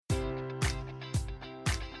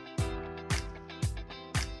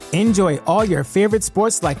Enjoy all your favorite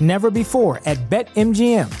sports like never before at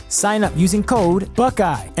BetMGM. Sign up using code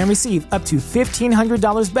Buckeye and receive up to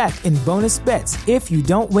 $1,500 back in bonus bets if you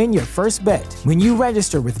don't win your first bet. When you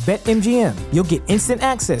register with BetMGM, you'll get instant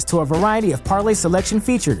access to a variety of parlay selection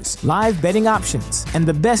features, live betting options, and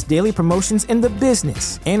the best daily promotions in the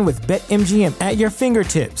business. And with BetMGM at your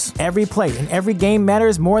fingertips, every play and every game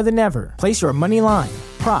matters more than ever. Place your money line,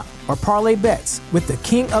 prop, or parlay bets with the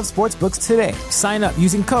king of sportsbooks today. Sign up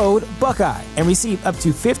using code Buckeye and receive up to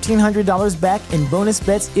 $1,500 back in bonus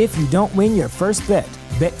bets if you don't win your first bet.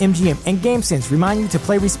 BetMGM and GameSense remind you to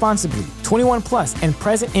play responsibly. 21 plus and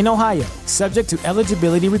present in Ohio, subject to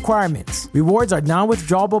eligibility requirements. Rewards are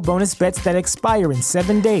non-withdrawable bonus bets that expire in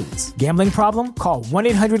 7 days. Gambling problem? Call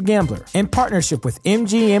 1-800-GAMBLER. In partnership with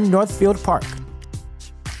MGM Northfield Park.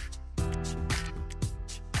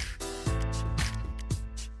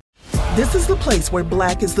 This is the place where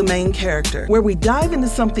Black is the main character, where we dive into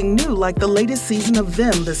something new like the latest season of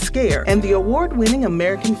Them, The Scare, and the award-winning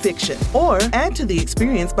American Fiction. Or add to the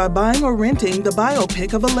experience by buying or renting the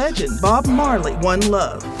biopic of a legend, Bob Marley, One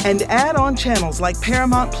Love. And add on channels like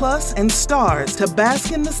Paramount Plus and Stars to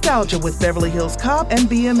bask in nostalgia with Beverly Hills Cop and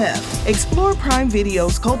BMF. Explore Prime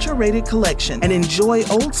Video's culture-rated collection and enjoy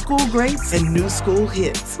old school greats and new school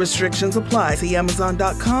hits. Restrictions apply. See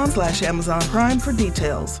Amazon.com/Amazon Prime for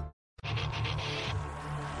details.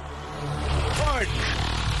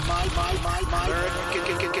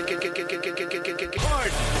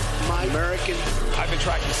 My American. I've been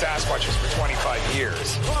tracking Sasquatches for 25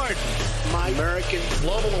 years. Pardon. My American.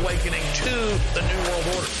 Global awakening to the New World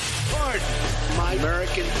Order. Pardon. My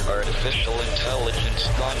American. Artificial intelligence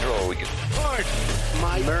android. Pardon.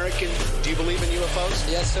 My American. Do you believe in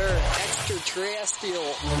UFOs? Yes, sir. Extraterrestrial.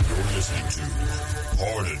 You're listening to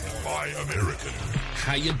Pardon My American.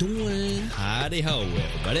 How you doing? Howdy ho,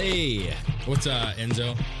 everybody. What's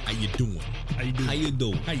Enzo? How you doing? How you doing? How you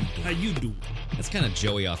doing? How you doing? How you doing? That's kind of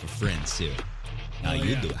Joey off of Friends too. How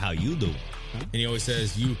you do? How you do? And he always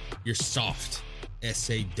says you're soft.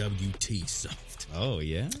 SAWT soft. Oh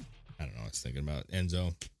yeah. I don't know. I was thinking about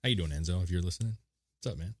Enzo. How you doing, Enzo? If you're listening,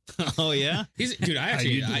 what's up, man? Oh yeah. Dude. I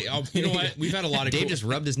actually. You know what? We've had a lot of. Dave just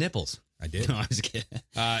rubbed his nipples. I did. No, I was kidding.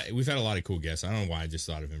 We've had a lot of cool guests. I don't know why I just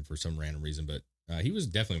thought of him for some random reason, but he was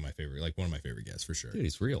definitely my favorite. Like one of my favorite guests for sure. Dude,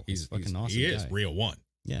 he's real. He's fucking awesome. He is guy. real one.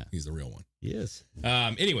 Yeah, he's the real one. He is.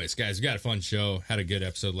 Anyways, guys, we got a fun show. Had a good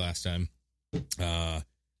episode last time. Had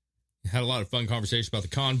a lot of fun conversation about the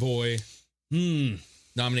convoy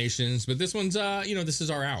nominations, but this one's this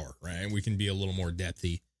is our hour, right? We can be a little more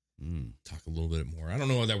depthy, talk a little bit more. I don't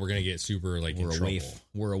know that we're gonna get super in trouble.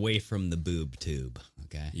 We're away from the boob tube.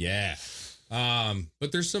 Okay. Yeah.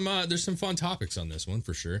 But there's some fun topics on this one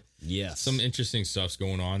for sure. Yes. Some interesting stuff's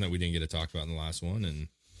going on that we didn't get to talk about in the last one, and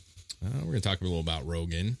we're gonna talk a little about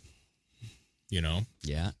Rogan.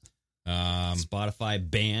 Yeah. Spotify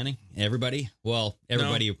banning everybody. Well,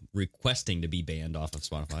 everybody requesting to be banned off of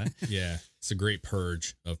Spotify. Yeah, it's a great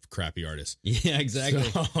purge of crappy artists. Yeah, exactly.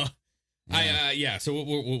 So, so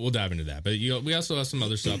we'll dive into that. But we also have some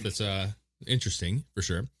other stuff that's interesting for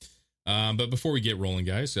sure. But before we get rolling,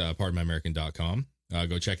 guys, pardonmyamerican.com.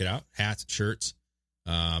 Go check it out. Hats, shirts,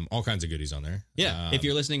 all kinds of goodies on there. Yeah. If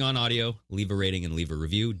you're listening on audio, leave a rating and leave a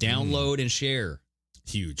review. Download and share.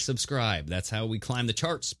 Huge. Subscribe. That's how we climb the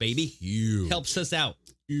charts, baby. Huge. Helps us out.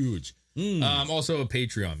 Huge. Also a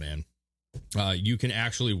Patreon, man. You can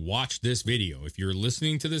actually watch this video. If you're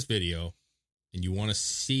listening to this video and you want to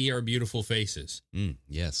see our beautiful faces.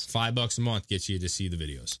 Yes. $5 a month gets you to see the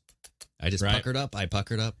videos. I just puckered up. I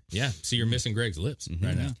puckered up. Yeah. See, you're missing Greg's lips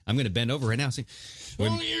right now. I'm going to bend over right now. See.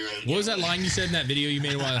 What was that line you said in that video you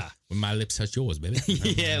made a while? When my lips touch yours, baby.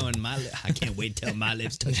 Yeah, I can't wait till my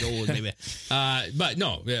lips touch yours, baby. But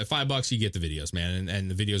no, $5 you get the videos, man,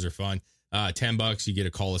 and the videos are fun. $10 you get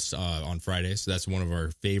to call us on Fridays. So that's one of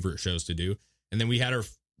our favorite shows to do. And then we had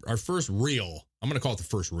our first real. I'm going to call it the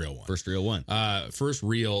first real one. First real one. First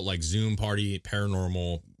real, like, Zoom party,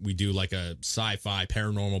 paranormal. We do, like, a sci-fi,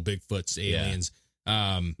 paranormal, Bigfoots, aliens.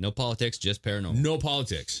 Yeah. No politics, just paranormal. No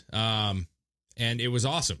politics. And it was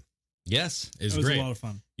awesome. Yes. It was great. A lot of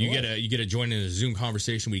fun. You get to join in a Zoom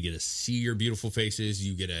conversation. We get to see your beautiful faces.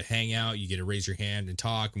 You get to hang out. You get to raise your hand and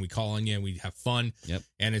talk, and we call on you, and we have fun. Yep.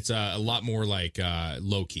 And it's a lot more like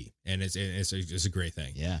low key, and it's a great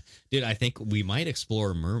thing. Yeah, dude. I think we might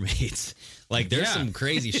explore mermaids. Like, there's some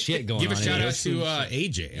crazy shit going on. Give a shout out to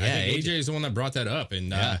AJ. Yeah, I think AJ is the one that brought that up,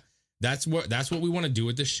 and that's what we want to do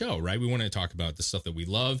with this show, right? We want to talk about the stuff that we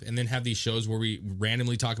love, and then have these shows where we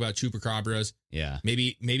randomly talk about chupacabras. Yeah,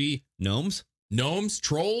 maybe Gnomes,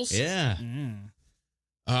 trolls. Yeah.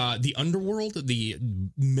 The underworld, the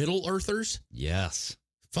Middle Earthers. Yes.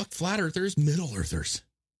 fuck flat earthers, middle earthers.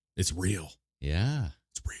 It's real. Yeah.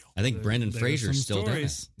 It's real. I think Brendan Fraser's still down there.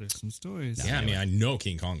 There's some stories. Yeah, I mean, I know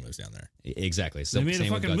King Kong lives down there. Exactly. So they made a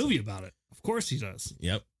fucking movie about it. Of course he does.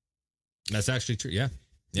 Yep. That's actually true. Yeah.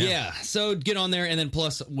 Yeah. So get on there. And then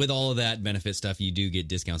plus with all of that benefit stuff, you do get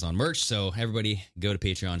discounts on merch. So everybody go to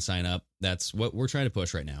Patreon, sign up. That's what we're trying to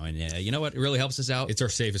push right now. And you know what? It really helps us out. It's our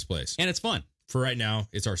safest place. And it's fun. For right now,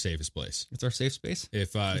 it's our safest place. It's our safe space.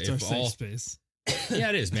 It's our safe space. Yeah,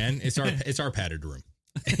 it is, man. It's our padded room.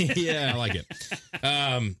 Yeah, I like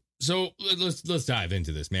it. So let's dive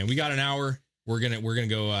into this, man. We got an hour. We're gonna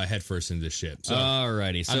go head first into this shit. So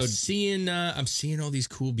alrighty. So I'm seeing all these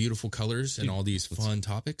cool, beautiful colors and all these fun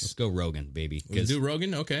topics. Let's go Rogan, baby. We'll do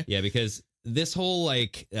Rogan, okay? Yeah, because this whole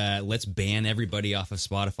let's ban everybody off of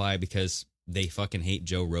Spotify because they fucking hate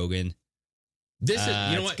Joe Rogan. This is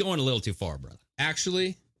you know what, going a little too far, brother.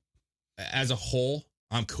 Actually, as a whole,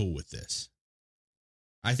 I'm cool with this.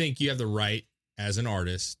 I think you have the right as an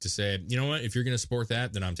artist to say, you know what, if you're going to support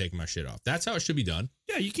that, then I'm taking my shit off. That's how it should be done.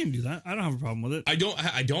 Yeah, you can do that. I don't have a problem with it. I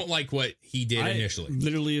don't like what he did initially.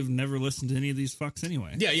 Literally have never listened to any of these fucks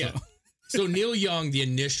anyway. Yeah. So Neil Young, the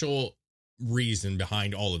initial reason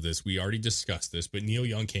behind all of this, we already discussed this, but Neil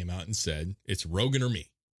Young came out and said, it's Rogan or me.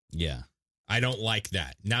 Yeah. I don't like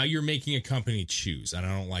that. Now you're making a company choose, and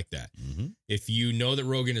I don't like that. Mm-hmm. If you know that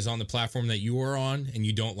Rogan is on the platform that you are on and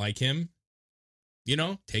you don't like him,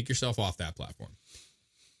 take yourself off that platform.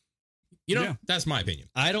 That's my opinion.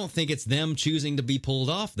 I don't think it's them choosing to be pulled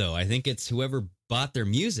off, though. I think it's whoever bought their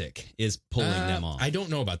music is pulling them off. I don't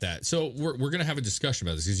know about that. So we're going to have a discussion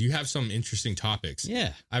about this because you have some interesting topics.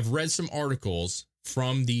 Yeah. I've read some articles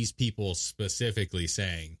from these people specifically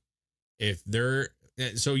saying if they're...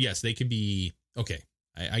 So, yes, they could be... Okay,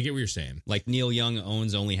 I get what you're saying. Like Neil Young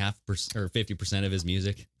owns only 50% or 50% of his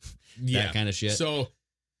music. That kind of shit. So...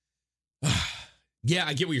 Yeah,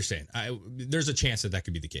 I get what you're saying. There's a chance that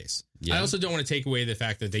could be the case. Yeah. I also don't want to take away the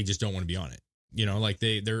fact that they just don't want to be on it. Like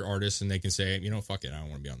they're artists and they can say, fuck it, I don't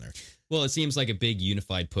want to be on there. Well, it seems like a big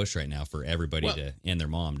unified push right now for everybody and their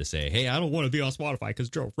mom to say, hey, I don't want to be on Spotify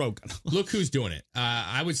because Joe Rogan. Look who's doing it.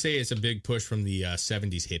 I would say it's a big push from the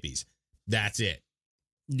 70s hippies. That's it.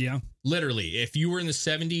 Yeah. Literally, if you were in the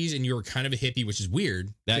 70s and you were kind of a hippie, which is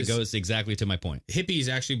weird. That goes exactly to my point. Hippies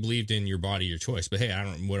actually believed in your body, your choice. But hey,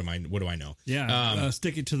 what do I know? Yeah.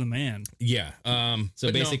 Stick it to the man. Yeah.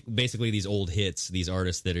 So basically these old hits, these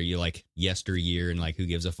artists that are like yesteryear and like who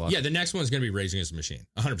gives a fuck. Yeah. The next one's going to be Rage Against the Machine.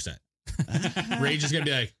 100%. Rage is going to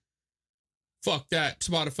be like, fuck that,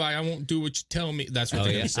 Spotify. I won't do what you tell me. That's what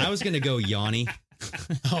they're going to say. I was going to go Yanni.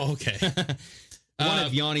 Oh, okay. One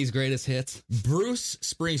of Yanni's greatest hits. Bruce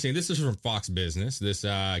Springsteen. This is from Fox Business. This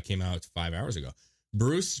came out 5 hours ago.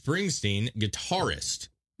 Bruce Springsteen, guitarist.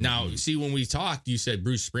 Now, see, when we talked, you said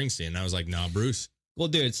Bruce Springsteen. And I was like, no, Bruce. Well,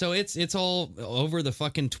 dude, so it's all over the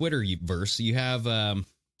fucking Twitter verse. You have,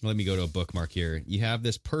 let me go to a bookmark here. You have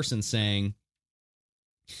this person saying,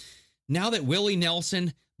 now that Willie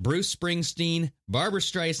Nelson, Bruce Springsteen, Barbra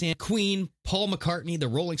Streisand, Queen, Paul McCartney, the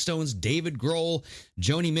Rolling Stones, David Grohl,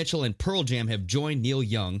 Joni Mitchell, and Pearl Jam have joined Neil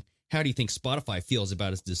Young, how do you think Spotify feels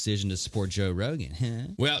about its decision to support Joe Rogan?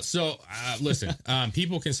 Huh? Well, so listen,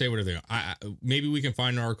 people can say whatever they want. Maybe we can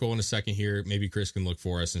find an article in a second here. Maybe Chris can look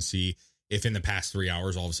for us and see if in the past 3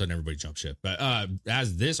 hours, all of a sudden everybody jumped ship. But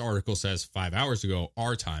as this article says 5 hours ago,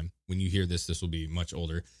 our time, when you hear this will be much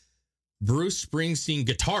older. Bruce Springsteen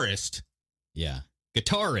guitarist. Yeah.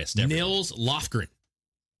 Guitarist. Nils Lofgren.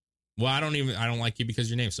 Well, I don't like you because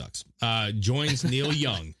your name sucks. Joins Neil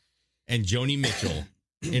Young and Joni Mitchell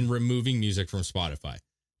in removing music from Spotify.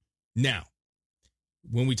 Now,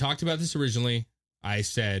 when we talked about this originally, I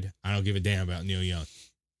said, I don't give a damn about Neil Young.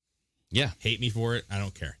 Yeah. Hate me for it. I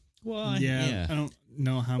don't care. Well, yeah. I don't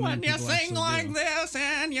know how many people when you sing like this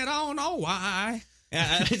and you don't know why.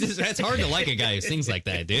 Yeah, it's hard to like a guy who sings like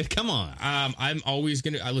that, dude. Come on. I'm always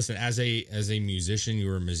gonna listen as a musician.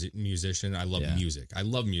 You're a musician. I love music. I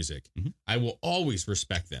love music. Mm-hmm. I will always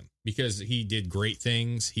respect them because he did great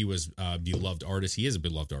things. He was a beloved artist. He is a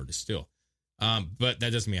beloved artist still. But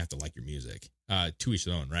that doesn't mean I have to like your music. To each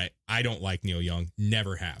their own, right? I don't like Neil Young.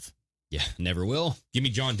 Never have. Yeah, never will. Give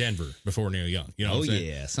me John Denver before Neil Young. You know what I'm saying?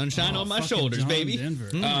 Yeah, sunshine on my shoulders, John baby.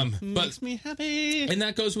 Denver. But makes me happy. And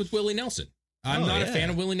that goes with Willie Nelson. I'm not a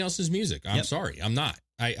fan of Willie Nelson's music. I'm sorry. I'm not.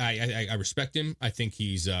 I respect him. I think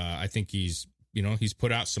he's he's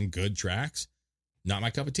put out some good tracks. Not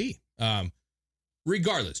my cup of tea.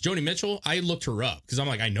 Regardless, Joni Mitchell, I looked her up because I'm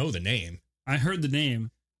like, I know the name. I heard the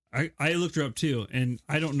name. I looked her up too, and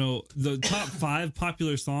I don't know the top 5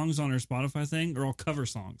 popular songs on her Spotify thing are all cover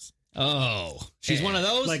songs. Oh, she's one of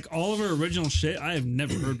those? Like all of her original shit, I have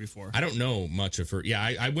never heard before. I don't know much of her. Yeah,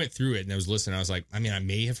 I went through it and I was listening. I was like, I mean, I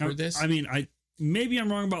may have heard this. I mean, maybe I'm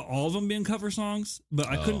wrong about all of them being cover songs, but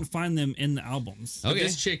I couldn't find them in the albums. Okay.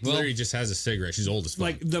 This chick literally just has a cigarette. She's old as fuck.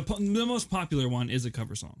 Like the most popular one is a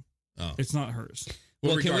cover song. Oh. It's not hers.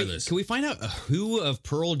 Well, regardless. Can we find out who of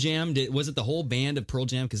Pearl Jam was it the whole band of Pearl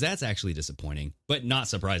Jam? Because that's actually disappointing, but not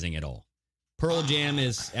surprising at all. Pearl Jam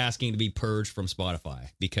is asking to be purged from Spotify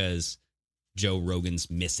because Joe Rogan's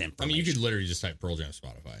misinformation. I mean, you could literally just type Pearl Jam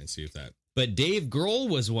Spotify and see if that. But Dave Grohl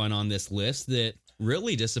was one on this list that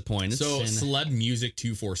really disappointed. So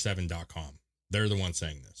celebmusic247.com. They're the ones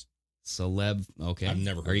saying this. Celeb. Okay. I've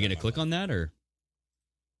never heard Are you going that to click on that or?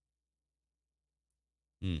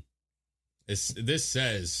 This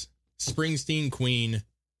says Springsteen, Queen,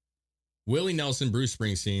 Willie Nelson, Bruce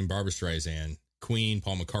Springsteen, Barbra Streisand, Queen,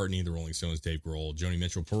 Paul McCartney, The Rolling Stones, Dave Grohl, Joni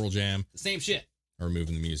Mitchell, Pearl Jam. Same shit. Are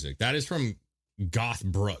removing the music. That is from Goth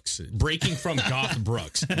Brooks. Breaking from Goth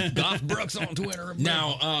Brooks. Goth Brooks on Twitter.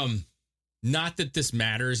 Now, not that this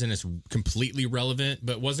matters and it's completely relevant,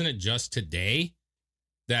 but wasn't it just today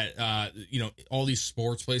that all these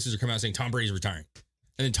sports places are coming out saying Tom Brady's retiring,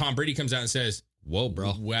 and then Tom Brady comes out and says, "Whoa,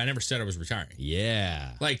 bro! Well, I never said I was retiring."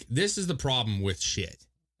 Yeah, like this is the problem with shit.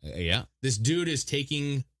 Yeah, this dude is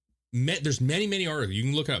taking. There's many articles you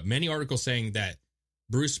can look up. Many articles saying that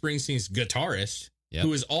Bruce Springsteen's guitarist,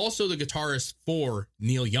 who is also the guitarist for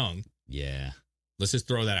Neil Young. Yeah, let's just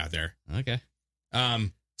throw that out there. Okay.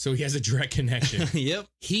 So he has a direct connection. Yep.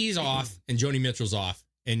 He's off and Joni Mitchell's off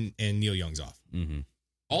and Neil Young's off. Mm-hmm.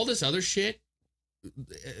 All this other shit,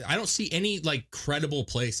 I don't see any like credible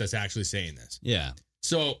place that's actually saying this. Yeah.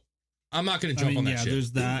 So I'm not going to jump on that shit. Yeah,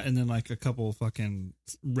 there's that, and then like a couple fucking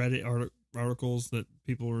Reddit articles that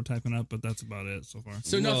people were typing up, but that's about it so far.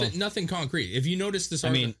 So nothing concrete. If you notice this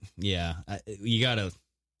article, I mean, yeah, you gotta.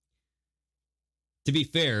 To be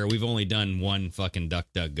fair, we've only done one fucking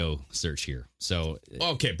DuckDuckGo search here. So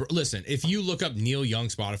okay, bro, listen. If you look up Neil Young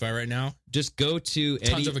Spotify right now, just go to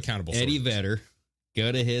tons of accountable Eddie sources. Vedder.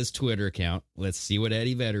 Go to his Twitter account. Let's see what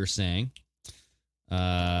Eddie Vedder's saying.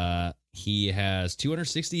 He has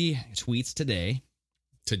 260 tweets today.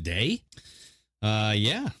 Today?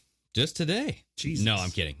 Yeah, just today. Jesus. No,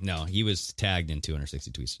 I'm kidding. No, he was tagged in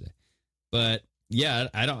 260 tweets today. But yeah,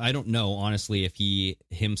 I don't know honestly if he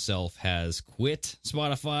himself has quit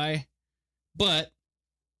Spotify, but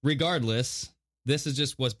regardless, this is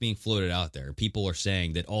just what's being floated out there. People are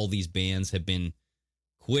saying that all these bands have been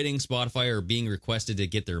quitting Spotify or being requested to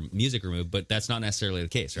get their music removed, but that's not necessarily the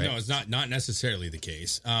case, right? No, it's not necessarily the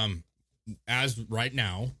case. As right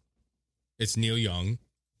now, it's Neil Young,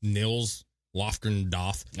 Nils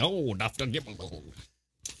Lofgren-Doth. Oh,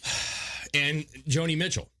 and Joni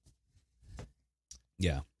Mitchell.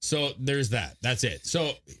 Yeah. So there's that. That's it.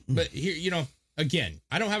 So, but here, again,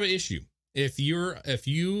 I don't have an issue. If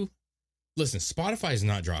you listen, Spotify is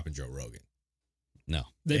not dropping Joe Rogan. No.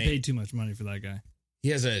 They paid too much money for that guy. He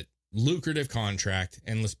has a lucrative contract,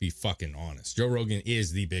 and let's be fucking honest. Joe Rogan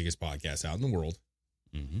is the biggest podcast out in the world.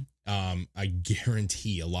 Mm-hmm. I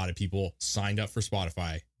guarantee a lot of people signed up for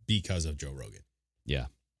Spotify because of Joe Rogan. Yeah.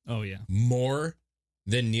 Oh, yeah. More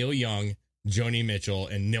than Neil Young, Joni Mitchell,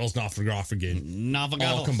 and Nils Lofgren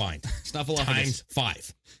all combined. Times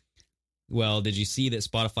 5. Well, did you see that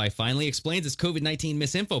Spotify finally explains its COVID-19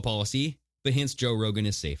 misinfo policy, but hints Joe Rogan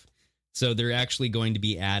is safe? So they're actually going to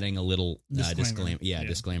be adding a little disclaimer.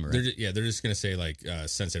 Disclaimer. Right? They're just going to say like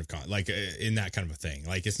sensitive in that kind of a thing.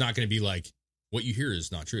 Like it's not going to be like what you hear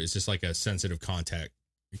is not true. It's just like a sensitive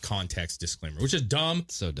context disclaimer, which is dumb.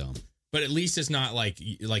 So dumb. But at least it's not like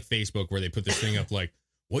Facebook where they put this thing up like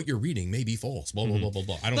what you're reading may be false. Blah blah blah blah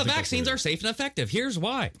blah. I don't. The vaccines are safe and effective. Here's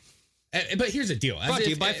why. But here's the deal. Brought to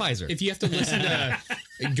you by Pfizer. If you have to listen to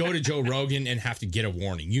go to Joe Rogan and have to get a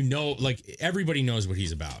warning, like everybody knows what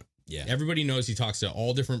he's about. Yeah. Everybody knows he talks to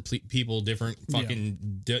all different people, different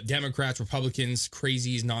fucking Democrats, Republicans,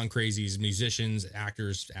 crazies, non-crazies, musicians,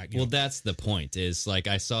 actors. Well, that's the point is like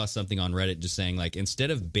I saw something on Reddit just saying like instead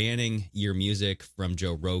of banning your music from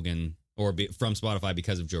Joe Rogan or from Spotify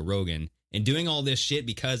because of Joe Rogan and doing all this shit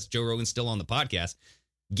because Joe Rogan's still on the podcast,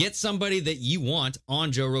 get somebody that you want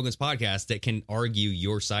on Joe Rogan's podcast that can argue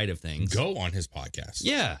your side of things. Go on his podcast.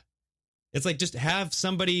 Yeah. It's like just have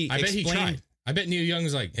somebody I bet he tried. I bet Neil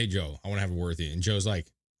Young's like, hey, Joe, I want to have a word with you. And Joe's like,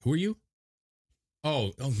 who are you?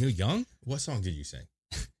 Oh, Neil Young? What song did you sing?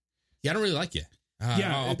 Yeah, I don't really like you.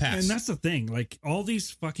 I'll pass. And that's the thing. Like, all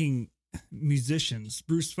these fucking musicians,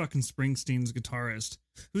 Bruce fucking Springsteen's guitarist,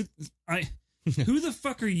 who the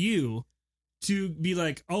fuck are you to be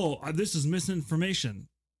like, oh, this is misinformation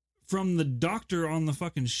from the doctor on the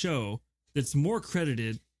fucking show that's more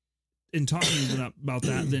credited and talking about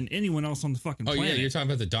that than anyone else on the fucking planet. Yeah, you're talking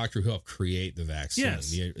about the doctor who helped create the vaccine,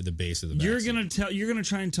 Yes. the base of the vaccine. You're gonna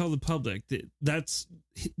try and tell the public that that's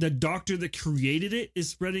the doctor that created it is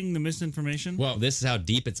spreading the misinformation. Well, This is how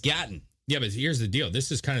deep it's gotten. yeah, but here's the deal.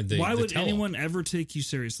 This is kind of the why would tell-all. anyone ever take you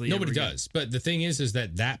seriously? Nobody ever again? does. But the thing is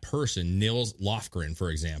that person, Nils Lofgren,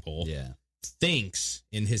 for example, Yeah. thinks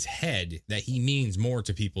in his head that he means more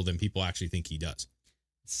to people than people actually think he does.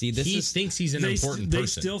 See, He thinks he's an important They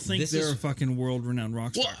person. still think This they're is- a fucking world-renowned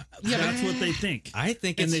rock star. Well, yeah, That's what they think. I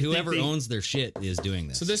think And it's they think whoever they- owns their shit is doing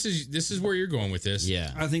this. So this is where you're going with this.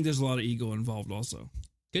 Yeah. I think there's a lot of ego involved also.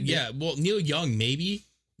 Good. Yeah. Well, Neil Young, maybe.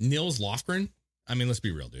 Nils Lofgren. I mean, let's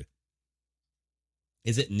be real, dude.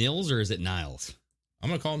 Is it Nils or is it Niles? I'm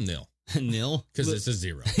gonna call him Nil Nil? because it's a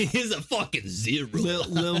zero. He's a fucking zero.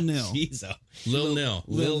 Lil Nil. Jeez. Lil Nil.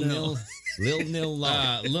 Lil Nil. Nil. Lil Nil.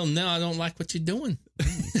 Lil Nil, I don't like what you're doing.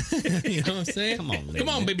 You know what I'm saying? Come on, Come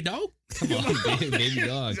on, Nil. baby dog. Come on, baby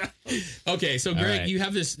dog. Okay, so Greg, right. you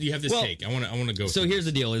have this Well, take. I want to go. So through here's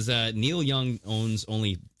the this. deal: is Neil Young owns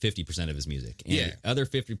only 50% of his music, and Yeah. the other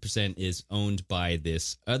 50% is owned by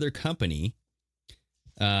this other company.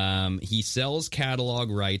 He sells catalog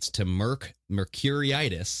rights to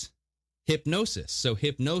Mercuriitis Hypnosis. So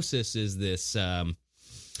Hypnosis is this.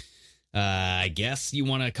 I guess you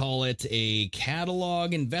want to call it a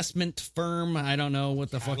catalog investment firm. I don't know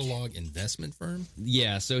what the fuck. Catalog investment firm.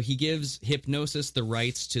 Yeah, so he gives Hypnosis the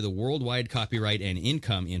rights to the worldwide copyright and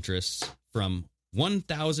income interests from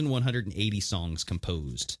 1,180 songs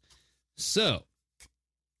composed. So,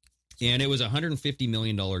 and it was a $150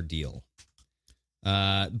 million deal.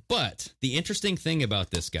 But the interesting thing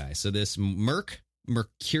about this guy, so this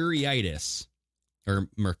Mercuriitis, or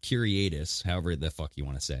Mercuriitis, however the fuck you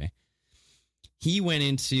want to say, he went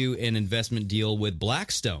into an investment deal with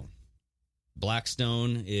Blackstone.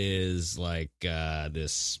 Blackstone is like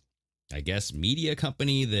this, I guess, media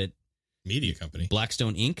company that Media company.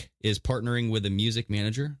 Blackstone Inc. is partnering with a music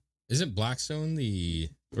manager. Isn't Blackstone the?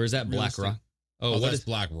 Or is that Real Black estate? Rock? Oh, what that's is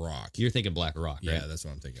Black Rock. You're thinking Black Rock, right? Yeah, that's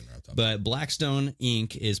what I'm thinking. But Blackstone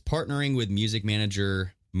Inc. is partnering with music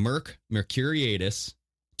manager Mercuriitis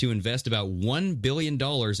to invest about $1 billion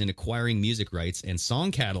in acquiring music rights and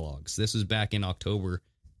song catalogs. This was back in October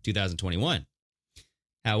 2021.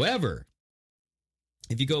 However,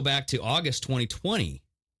 if you go back to August 2020,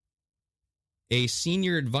 a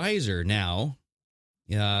senior advisor now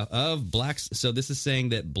of so this is saying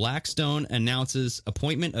that Blackstone announces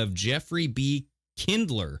appointment of Jeffrey B.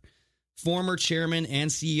 Kindler, former chairman and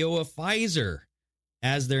CEO of Pfizer,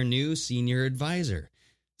 as their new senior advisor.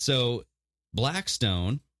 So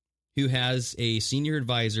Blackstone, who has a senior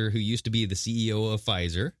advisor who used to be the CEO of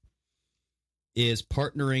Pfizer, is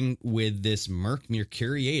partnering with this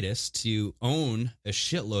Mercuriitis to own a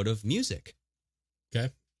shitload of music. Okay.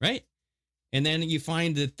 Right? And then you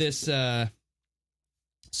find that this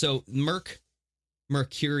so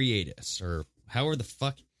Mercuriitis, or how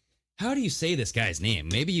do you say this guy's name?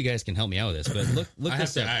 Maybe you guys can help me out with this, but look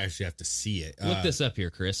this up. I actually have to see it. Look this up here,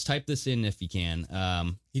 Chris. Type this in if you can.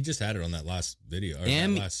 He just had it on that last video, or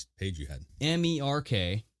M- that last page you had.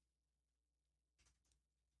 MERC.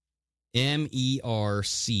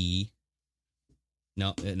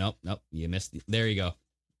 No, you missed. There you go.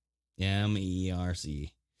 MERC.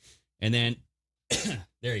 And then,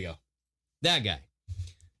 there you go. That guy.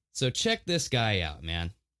 So check this guy out,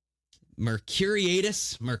 man.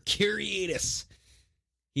 Mercuriitis.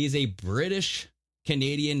 He's a British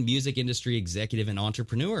Canadian music industry executive and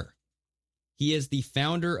entrepreneur. He is the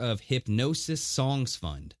founder of Hypnosis Songs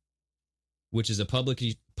Fund, which is a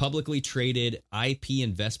publicly traded IP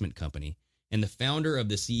investment company, and the founder of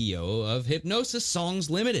the CEO of Hypnosis Songs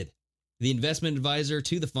Limited, the investment advisor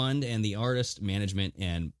to the fund and the artist management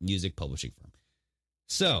and music publishing firm.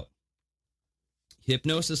 So,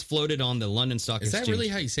 Hypnosis floated on the London Stock Exchange. Is that really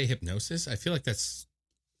how you say hypnosis? I feel like that's...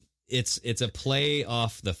 It's a play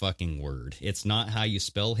off the fucking word. It's not how you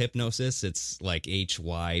spell hypnosis. It's like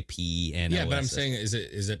HYPNOS. Yeah, but I'm saying, is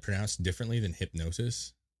it pronounced differently than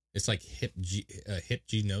hypnosis? It's like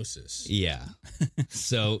hypnosis. Yeah.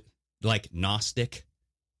 So, like Gnostic.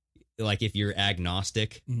 Like if you're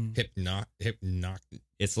agnostic. It's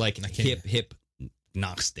like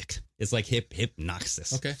hypnostic. It's like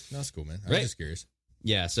hypnosis. Okay, that's cool, man. I Right. was just curious.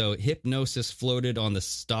 Yeah, so Hypnosis floated on the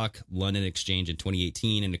stock London Exchange in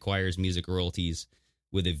 2018 and acquires music royalties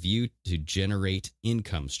with a view to generate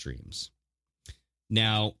income streams.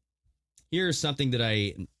 Now, here's something that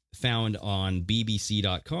I found on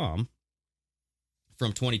BBC.com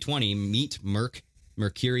from 2020. Meet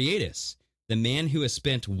Mercuriitis, the man who has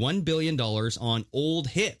spent $1 billion on old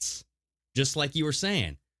hits, just like you were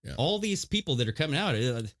saying. Yeah. All these people that are coming out,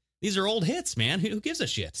 These are old hits, man. Who gives a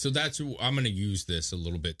shit? So I'm going to use this a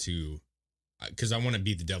little bit because I want to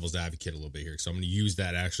be the devil's advocate a little bit here. So I'm going to use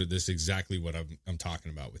that. Actually, this is exactly what I'm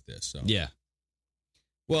talking about with this. So Yeah.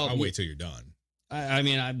 Well, I'll wait till you're done. I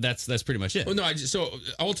mean, that's pretty much it. Well, no, so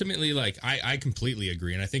ultimately, like, I completely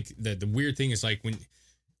agree. And I think that the weird thing is, like,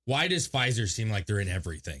 why does Pfizer seem like they're in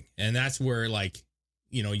everything? And that's where, like,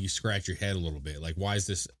 you know, you scratch your head a little bit. Like, why is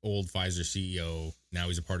this old Pfizer CEO, now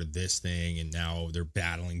he's a part of this thing, and now they're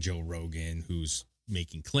battling Joe Rogan, who's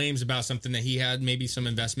making claims about something that he had maybe some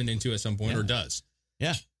investment into at some point, or does.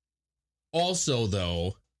 Yeah. Also,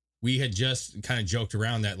 though, we had just kind of joked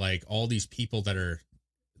around that, like, all these people that are,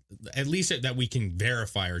 at least that we can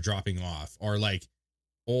verify are dropping off, are like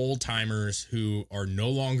old timers who are no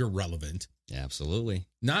longer relevant. Absolutely.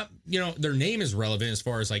 Not, you know, their name is relevant as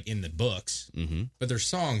far as like in the books, but their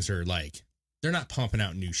songs are like, they're not pumping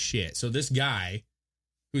out new shit. So this guy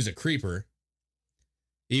who's a creeper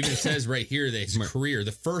even says right here that his career,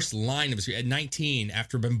 the first line of his at 19,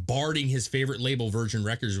 after bombarding his favorite label Virgin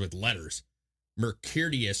Records with letters,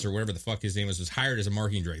 Mercurius or whatever the fuck his name was hired as a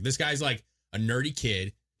marketing director. This guy's like a nerdy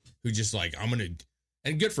kid who just like,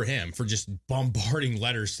 and good for him for just bombarding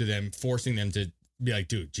letters to them, forcing them to be like,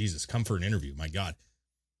 dude, Jesus, come for an interview. My God.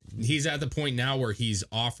 He's at the point now where he's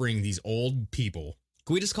offering these old people.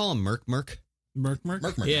 Can we just call him Merc? Yeah,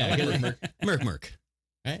 Merc.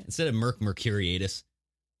 Right? Instead of Mercuriatus,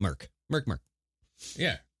 Merc.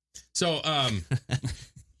 Yeah. So,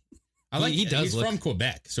 I like he's from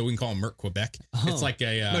Quebec, so we can call him Merc Quebec. Oh. It's like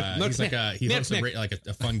he hosts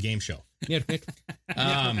a fun game show.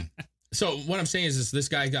 So what I'm saying is this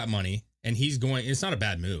guy got money and he's going, it's not a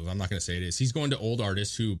bad move. I'm not going to say it is. He's going to old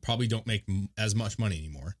artists who probably don't make as much money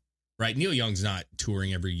anymore, right? Neil Young's not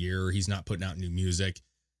touring every year. He's not putting out new music.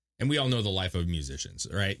 And we all know the life of musicians,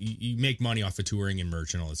 right? You make money off of touring and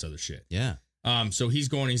merch and all this other shit. Yeah. So he's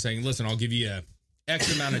going, he's saying, listen, I'll give you a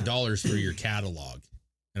X amount of dollars for your catalog.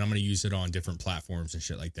 And I'm going to use it on different platforms and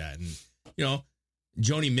shit like that. And, you know,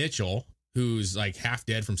 Joni Mitchell, who's like half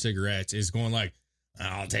dead from cigarettes, is going like,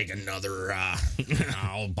 I'll take another,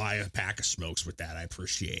 I'll buy a pack of smokes with that. I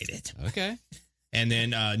appreciate it. Okay. And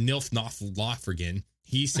then Nilf Lofgren,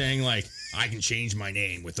 he's saying like, I can change my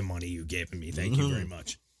name with the money you gave me. Thank you very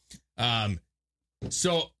much.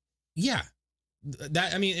 So yeah,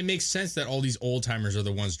 that, I mean, it makes sense that all these old timers are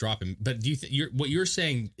the ones dropping, but do you think what you're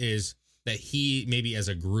saying is that he maybe as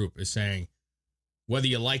a group is saying, whether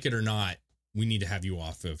you like it or not, we need to have you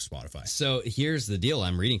off of Spotify. So here's the deal.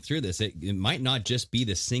 I'm reading through this. It might not just be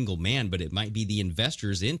the single man, but it might be the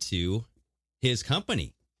investors into his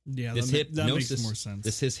company. Yeah, that makes more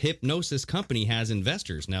sense. His hypnosis company has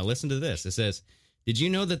investors. Now listen to this. It says, did you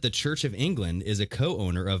know that the Church of England is a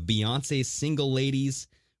co-owner of Beyonce's Single Ladies,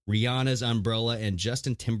 Rihanna's Umbrella, and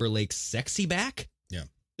Justin Timberlake's Sexy Back? Yeah.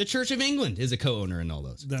 The Church of England is a co-owner in all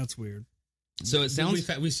those. That's weird. So it sounds...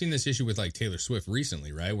 We've seen this issue with like Taylor Swift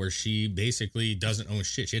recently, right? Where she basically doesn't own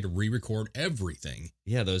shit. She had to re-record everything.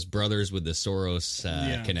 Yeah, those brothers with the Soros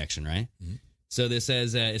connection, right? Mm-hmm. So this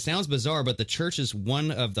says, it sounds bizarre, but the church is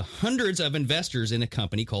one of the hundreds of investors in a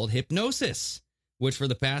company called Hipgnosis, which for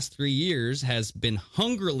the past 3 years has been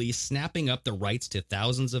hungrily snapping up the rights to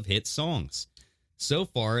thousands of hit songs. So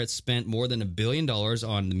far, it's spent more than $1 billion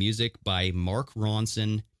on the music by Mark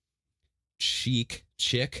Ronson, Chic,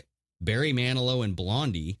 Barry Manilow, and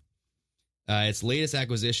Blondie. Its latest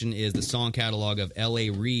acquisition is the song catalog of L.A.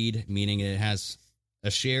 Reid, meaning it has a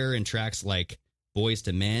share in tracks like Boys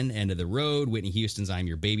to Men, End of the Road, Whitney Houston's I'm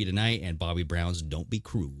Your Baby Tonight, and Bobby Brown's Don't Be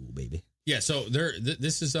Cruel, Baby. Yeah, so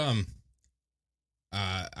this is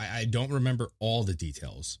I don't remember all the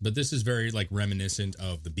details, but this is very like reminiscent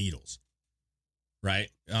of the Beatles, right?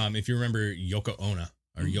 If you remember Yoko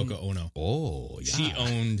Ono, oh yeah, she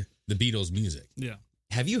owned the Beatles music. Yeah.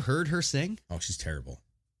 Have you heard her sing? Oh, she's terrible.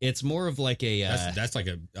 It's more of like a... that's like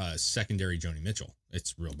a secondary Joni Mitchell.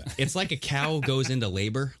 It's real bad. It's like a cow goes into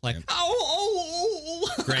labor. Like, oh.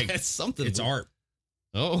 Greg, it's something. It's art.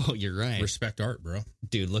 Oh, you're right. Respect art, bro.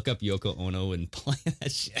 Dude, look up Yoko Ono and play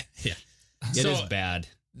that shit. Yeah. It is bad.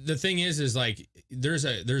 The thing is like, there's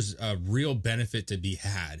a real benefit to be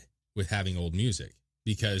had with having old music,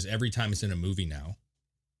 because every time it's in a movie now,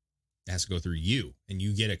 it has to go through you, and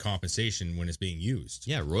you get a compensation when it's being used.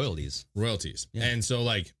 Yeah, royalties. Yeah. And so,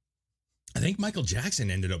 like, I think Michael Jackson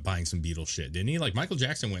ended up buying some Beatles shit, didn't he? Like, Michael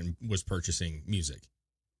Jackson went and was purchasing music.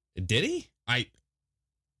 Did he? Oh,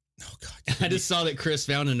 God. I just saw that Chris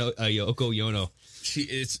found a Yoko Ono.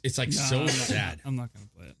 It's like No, so sad. I'm not going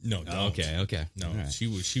to play it. No, don't. Okay. No, All right. she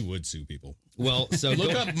would sue people. Well, so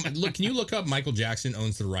Can you look up Michael Jackson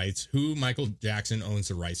owns the rights? Who Michael Jackson owns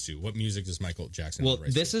the rights to? What music does Michael Jackson own the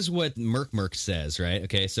rights this to? is what Merk says, right?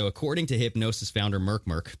 Okay, so according to Hypnosis founder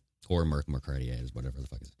Merk, or Merk is whatever the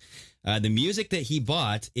fuck is it. The music that he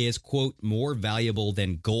bought is, quote, more valuable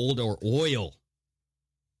than gold or oil.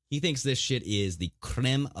 He thinks this shit is the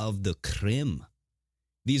creme of the creme.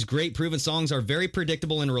 These great proven songs are very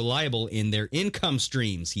predictable and reliable in their income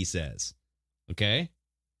streams, he says. Okay?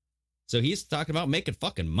 So he's talking about making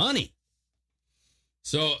fucking money.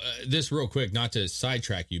 So this real quick, not to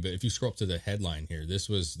sidetrack you, but if you scroll up to the headline here, this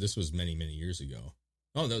was many years ago.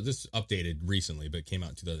 Oh no, this updated recently, but came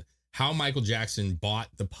out to how Michael Jackson bought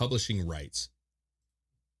the publishing rights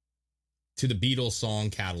to the Beatles song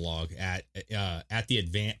catalog at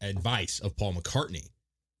the advice of Paul McCartney.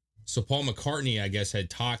 So Paul McCartney, I guess, had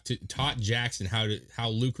taught Jackson how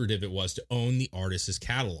lucrative it was to own the artist's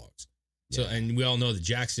catalogs. So, and we all know that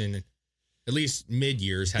Jackson, at least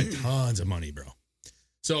mid-years, had tons of money, bro.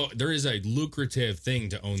 So there is a lucrative thing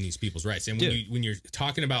to own these people's rights. And when you're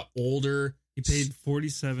talking about older, he paid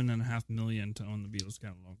 $47.5 million to own the Beatles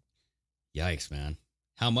catalog. Yikes, man!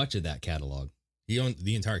 How much of that catalog? He owned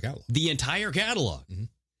the entire catalog. The entire catalog. Mm-hmm.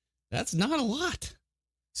 That's not a lot.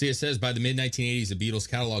 See, it says by the mid-1980s, the Beatles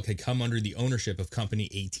catalog had come under the ownership of company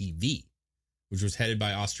ATV, which was headed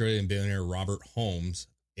by Australian billionaire Robert Holmes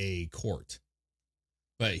a Court.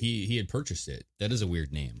 But he had purchased it. That is a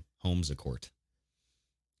weird name, Holmes a Court.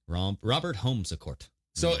 Robert Holmes a Court.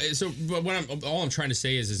 So what I'm trying to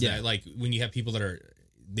say is that, like, when you have people that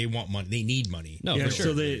they want money, they need money. No, yeah, for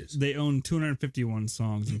sure. So they own 251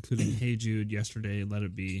 songs, including "Hey Jude," "Yesterday," "Let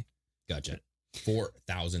It Be." Gotcha.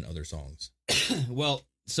 4,000 other songs. Well,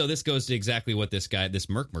 so this goes to exactly what this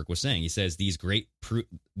Merk was saying. He says these great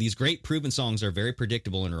proven songs are very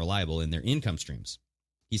predictable and reliable in their income streams.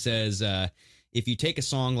 He says if you take a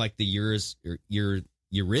song like your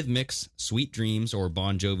Eurythmics' "Sweet Dreams" or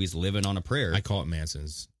Bon Jovi's "Living on a Prayer," I call it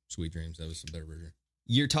Manson's "Sweet Dreams." That was a better version.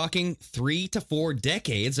 You're talking 3 to 4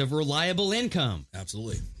 decades of reliable income.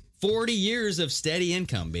 Absolutely. 40 years of steady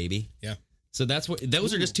income, baby. Yeah. So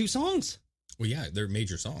those are just 2 songs. Well, yeah, they're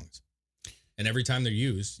major songs. And every time they're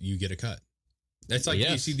used, you get a cut. That's like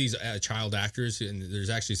you see these child actors, and there's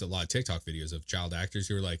actually a lot of TikTok videos of child actors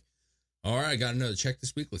who are like, all right, I got another check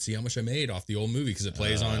this week. Let's see how much I made off the old movie because it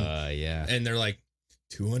plays on. Yeah. And they're like,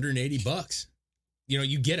 $280. You know,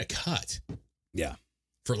 you get a cut. Yeah.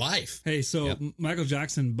 For life. Hey, so Michael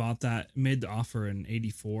Jackson made the offer in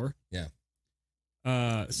 '84. Yeah.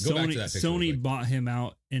 Sony bought him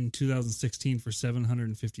out in 2016 for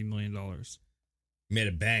 $750 million. Made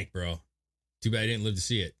a bank, bro. Too bad I didn't live to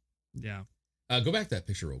see it. Yeah. Go back to that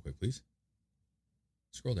picture real quick, please.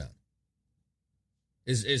 Scroll down.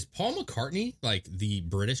 Is Paul McCartney like the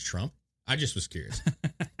British Trump? I just was curious.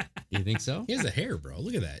 You think so? He has the hair, bro.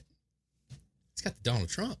 Look at that. He's got the Donald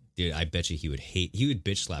Trump. Dude, I bet you he would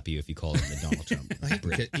bitch slap you if you called him the Donald Trump.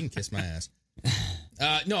 He can kiss my ass.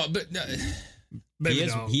 No, but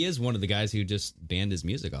he is one of the guys who just banned his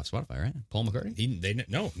music off Spotify, right? Paul McCartney.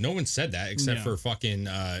 No one said that except for fucking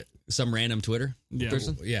some random Twitter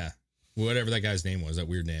person. Yeah, whatever that guy's name was, that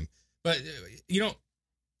weird name. But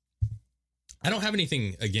I don't have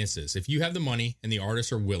anything against this. If you have the money and the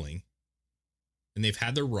artists are willing, and they've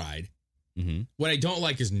had their ride. Mm-hmm. What I don't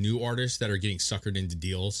like is new artists that are getting suckered into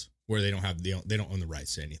deals where they don't own the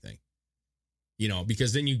rights to anything.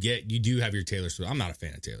 Because then you do have your Taylor Swift. I'm not a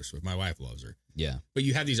fan of Taylor Swift. My wife loves her. Yeah. But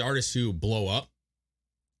you have these artists who blow up.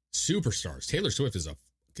 Superstars. Taylor Swift is a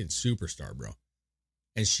fucking superstar, bro.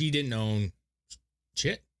 And she didn't own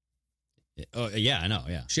shit. Oh, yeah, I know.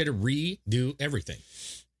 Yeah. She had to redo everything.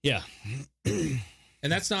 Yeah.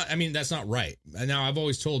 And that's not right. Now, I've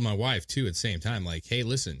always told my wife, too, at the same time, like, hey,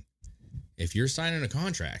 listen, if you're signing a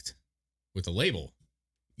contract with a label,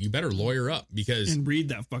 you better lawyer up and read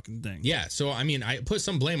that fucking thing. Yeah. So, I put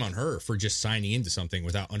some blame on her for just signing into something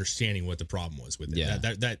without understanding what the problem was with it. Yeah.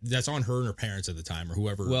 That's on her and her parents at the time or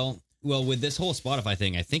whoever. Well, with this whole Spotify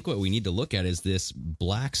thing, I think what we need to look at is this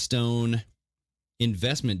Blackstone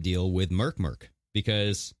investment deal with Merk,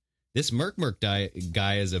 because this Merk guy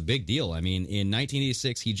is a big deal. I mean, in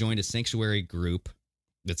 1986, he joined a sanctuary group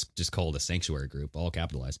that's just called a sanctuary group, all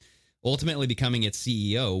capitalized, ultimately becoming its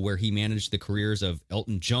CEO, where he managed the careers of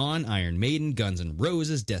Elton John, Iron Maiden, Guns N'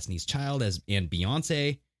 Roses, Destiny's Child, and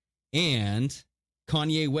Beyonce. And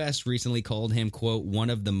Kanye West recently called him, quote, one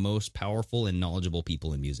of the most powerful and knowledgeable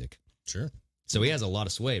people in music. Sure. So he has a lot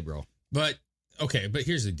of sway, bro. But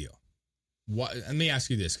here's the deal. Let me ask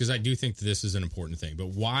you this, because I do think that this is an important thing. But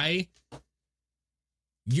why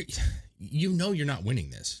you know you're not winning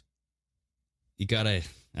this. You gotta,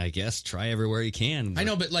 I guess, try everywhere you can. I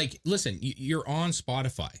know, but like, listen, you're on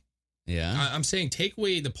Spotify. Yeah. I'm saying take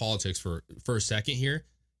away the politics for a second here.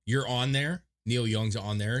 You're on there. Neil Young's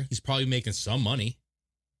on there. He's probably making some money.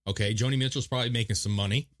 Okay. Joni Mitchell's probably making some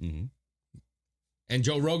money. Mm-hmm. And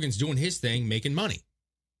Joe Rogan's doing his thing, making money.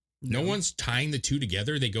 No one's tying the two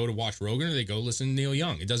together. They go to watch Rogan or they go listen to Neil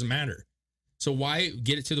Young. It doesn't matter. So why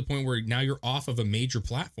get it to the point where now you're off of a major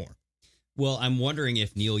platform? Well, I'm wondering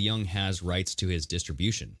if Neil Young has rights to his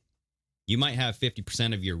distribution. You might have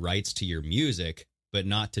 50% of your rights to your music, but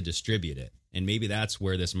not to distribute it. And maybe that's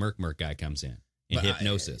where this Merc guy comes in.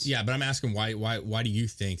 Hypnosis. But I'm asking why do you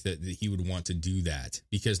think that he would want to do that?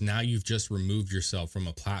 Because now you've just removed yourself from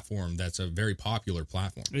a platform that's a very popular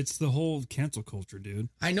platform. It's the whole cancel culture, dude.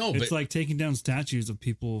 I know, it's like taking down statues of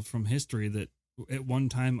people from history that at one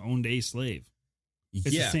time owned a slave. It's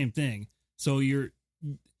the same thing. So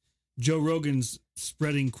Joe Rogan's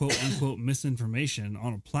spreading quote unquote misinformation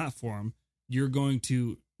on a platform. You're going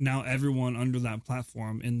to now everyone under that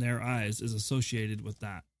platform in their eyes is associated with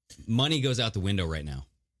that. Money goes out the window right now.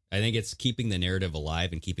 I think it's keeping the narrative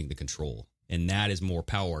alive and keeping the control. And that is more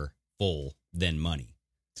powerful than money.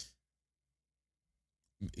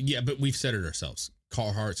 Yeah, but we've said it ourselves.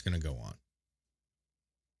 Carhartt's going to go on.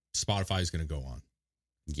 Spotify is going to go on.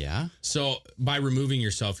 Yeah. So by removing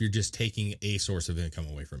yourself, you're just taking a source of income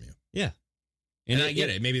away from you. Yeah. And I get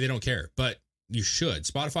it. Maybe they don't care, but you should.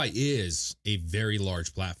 Spotify is a very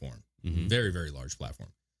large platform. Mm-hmm. Very, very large platform.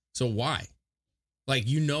 So why? Like,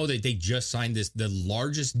 you know that they just signed the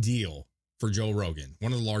largest deal for Joe Rogan,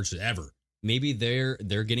 one of the largest ever. Maybe they're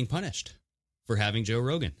getting punished for having Joe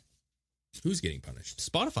Rogan. Who's getting punished?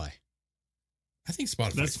 Spotify. I think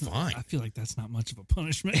Spotify's fine. I feel like that's not much of a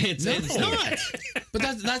punishment. It's not. But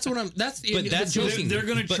that's what I'm. That's joking. They're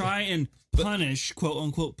going to try and punish, quote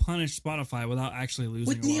unquote, punish Spotify without actually losing.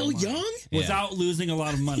 With Neil Young, without losing a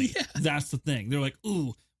lot of money. Yeah. That's the thing. They're like,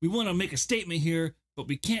 ooh, we want to make a statement here, but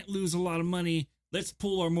we can't lose a lot of money. Let's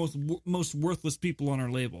pull our most worthless people on our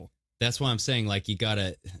label. That's why I'm saying, like, you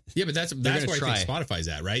gotta. Yeah, but that's where I think Spotify's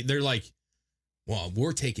at, right? They're like, well,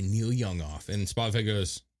 we're taking Neil Young off, and Spotify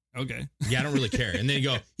goes, okay, yeah, I don't really care. And then you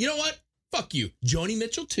go, you know what? Fuck you, Joni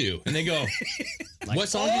Mitchell too. And they go, like, what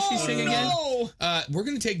song did she sing again? We're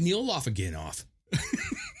gonna take Neil off.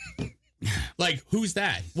 Like, who's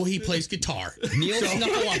that? Well, he plays guitar. Neil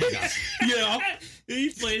Snuffleupagus. You know, he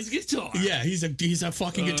plays guitar. Yeah, he's a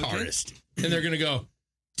fucking guitarist. And they're gonna go,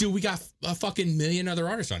 dude, we got a fucking million other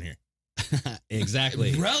artists on here.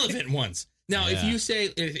 Exactly, relevant ones. Now, if you say,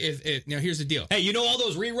 if now here's the deal. Hey, you know all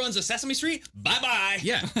those reruns of Sesame Street? Bye bye.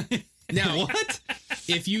 Yeah. Now, what?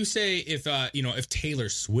 If you say if Taylor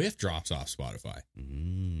Swift drops off Spotify,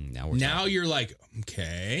 now you're like,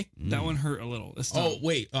 okay, that one hurt a little. Oh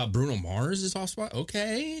wait, Bruno Mars is off Spotify.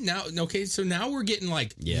 Okay, so now we're getting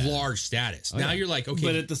like large status. Now you're like, okay,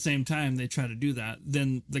 but at the same time they try to do that,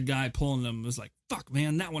 then the guy pulling them was like, fuck,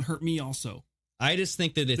 man, that one hurt me also. I just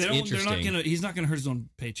think that it's interesting. He's not gonna hurt his own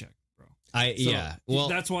paycheck, bro. Well,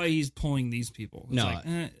 that's why he's pulling these people. It's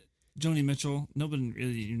like, Joni Mitchell, nobody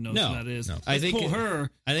really knows who that is. No. I think pull her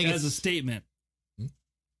as a statement.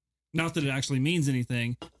 Not that it actually means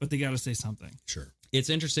anything, but they got to say something. Sure. It's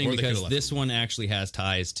interesting because this one actually has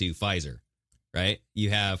ties to Pfizer, right?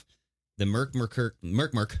 You have the Merck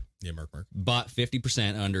bought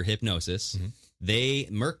 50% under Hypnosis.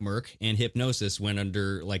 Mm-hmm. Merck and Hypnosis went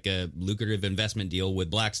under like a lucrative investment deal with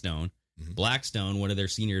Blackstone. Mm-hmm. Blackstone, one of their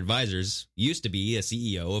senior advisors, used to be a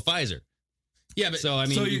CEO of Pfizer. Yeah, but so I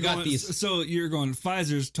mean, you're going.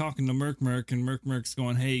 Pfizer's talking to Merck, and Merck's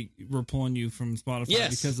going, "Hey, we're pulling you from Spotify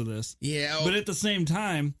because of this." Yeah, but at the same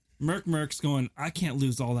time, Merck's going, "I can't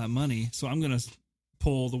lose all that money, so I'm going to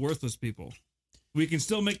pull the worthless people." We can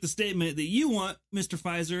still make the statement that you want, Mr.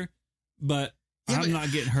 Pfizer, but I'm not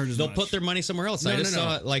getting hurt as much. They'll put their money somewhere else. I just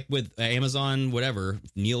saw it, like with Amazon, whatever.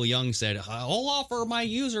 Neil Young said, "I'll offer my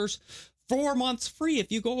users 4 months free if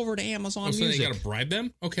you go over to Amazon Music." So you got to bribe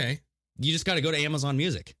them? Okay. You just got to go to Amazon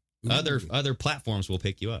Music. Ooh. Other platforms will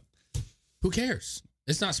pick you up. Who cares?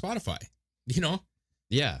 It's not Spotify. You know?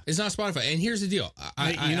 Yeah. It's not Spotify. And here's the deal.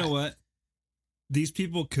 You know what? These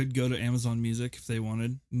people could go to Amazon Music if they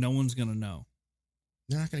wanted. No one's going to know.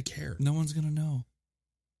 They're not going to care. No one's going to know.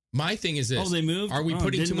 My thing is this. Oh, they moved? Are we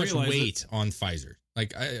putting too much weight on Pfizer?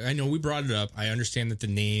 Like, I know we brought it up. I understand that the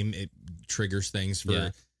name, it triggers things for... Yeah.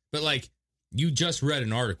 But like... You just read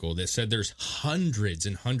an article that said there's hundreds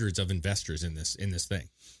and hundreds of investors in this thing.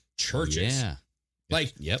 Churches. Yeah.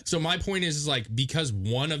 Like, so my point is like, because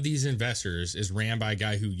one of these investors is ran by a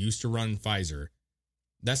guy who used to run Pfizer,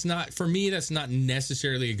 that's not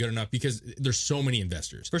necessarily good enough because there's so many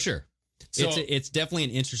investors. For sure. So it's definitely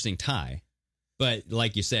an interesting tie. But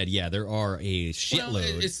like you said, yeah, there are a shitload.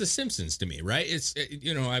 Well, it's The Simpsons to me, right?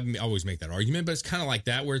 I always make that argument, but it's kind of like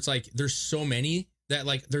that where it's like there's so many that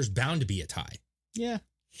like there's bound to be a tie. Yeah.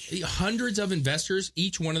 Hundreds of investors.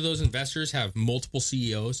 Each one of those investors have multiple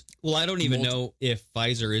CEOs. Well, I don't even know if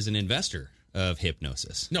Pfizer is an investor of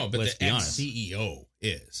Hypnosis. No, but let's the be honest. ex-CEO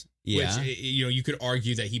is. Yeah. Which, you could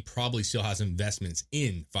argue that he probably still has investments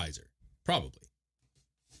in Pfizer. Probably.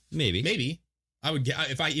 Maybe. I would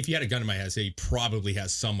if you had a gun in my head, I'd say he probably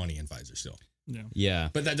has some money in Pfizer still. Yeah.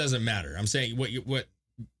 But that doesn't matter. I'm saying what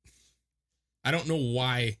I don't know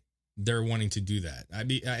why they're wanting to do that.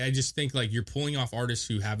 I just think like you're pulling off artists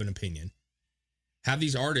who have an opinion. Have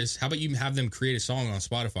these artists, how about you have them create a song on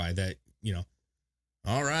Spotify that,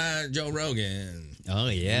 all right, Joe Rogan. Oh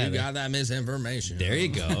yeah. You got that misinformation. There you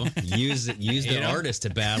go. Use the artist to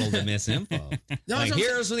battle the misinfo. Like,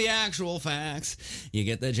 here's the actual facts. You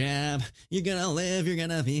get the jab, you're gonna live, you're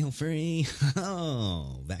gonna feel free.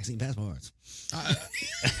 Oh, vaccine passports.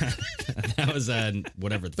 That was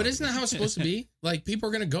whatever. But isn't that how it's supposed to be? Like, people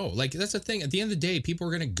are gonna go. Like, that's the thing. At the end of the day, people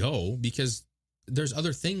are gonna go because there's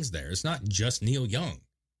other things there. It's not just Neil Young.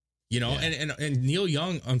 And Neil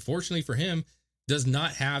Young, unfortunately for him, does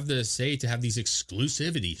not have the say to have these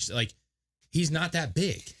exclusivities. Like, he's not that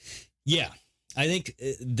big. Yeah. I think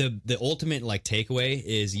the ultimate like takeaway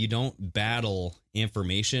is you don't battle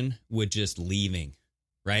information with just leaving,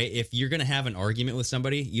 right? If you're going to have an argument with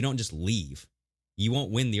somebody, you don't just leave. You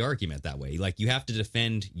won't win the argument that way. Like, you have to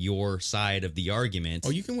defend your side of the argument. Oh,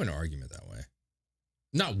 you can win an argument that way.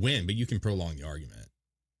 Not win, but you can prolong the argument.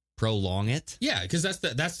 Prolong it? Yeah, because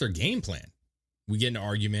that's their game plan. We get in an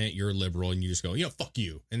argument, you're a liberal, and you just go, fuck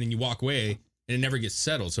you. And then you walk away, and it never gets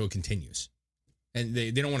settled, so it continues. And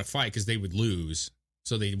they don't want to fight because they would lose,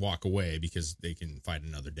 so they walk away because they can fight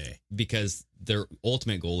another day. Because their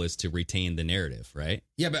ultimate goal is to retain the narrative, right?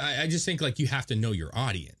 Yeah, but I just think, like, you have to know your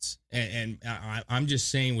audience. And I'm just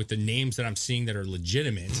saying with the names that I'm seeing that are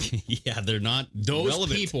legitimate. Yeah, they're not those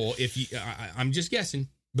relevant. People, I'm just guessing,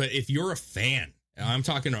 but if you're a fan, I'm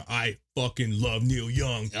talking, I fucking love Neil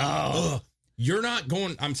Young. You're not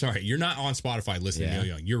going. I'm sorry. You're not on Spotify listening to Neil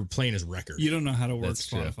Young. You're playing his record. You don't know how to work That's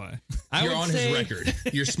Spotify. You're on his record.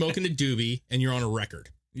 You're smoking a doobie, and you're on a record.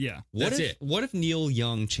 Yeah, that's it. What if Neil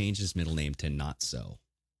Young changed his middle name to Not So?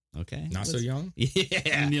 Okay, Not So Young.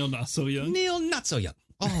 Yeah, Neil Not So Young. Neil Not So Young.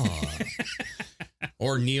 Oh,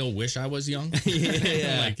 or Neil Wish I Was Young.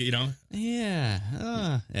 Yeah, like Yeah.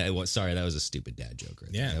 Sorry, that was a stupid dad joke.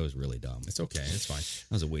 Right there. That was really dumb. It's okay. It's fine.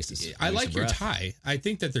 That was a waste of. I like your tie. I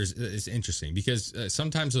think that it's interesting because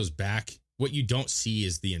sometimes what you don't see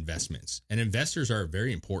is the investments, and investors are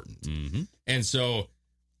very important. Mm-hmm. And so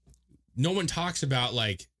no one talks about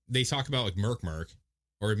they talk about like Merck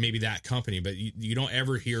or maybe that company, but you don't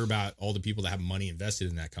ever hear about all the people that have money invested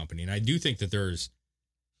in that company. And I do think that there's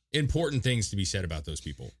important things to be said about those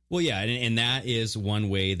people. Well, yeah, and that is one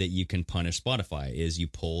way that you can punish Spotify is you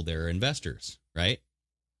pull their investors, right?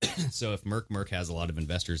 So if Merck has a lot of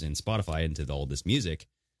investors in Spotify into all this music,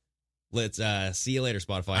 let's see you later,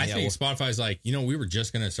 Spotify. I think Spotify's like, we were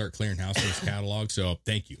just going to start clearing house for this catalog, so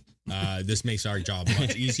thank you. This makes our job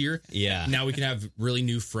much easier. Yeah. Now we can have really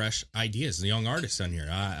new, fresh ideas. The young artists on here.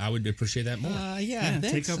 I would appreciate that more. Yeah,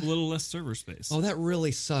 take up a little less server space. Oh, that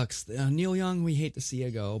really sucks. Neil Young, we hate to see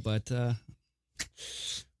you go, but wow.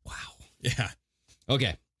 Yeah.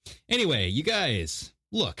 Okay. Anyway, you guys,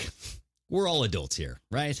 look, we're all adults here,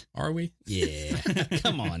 right? Are we? Yeah.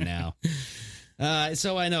 Come on now.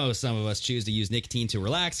 So I know some of us choose to use nicotine to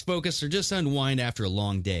relax, focus, or just unwind after a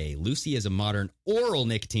long day. Lucy is a modern oral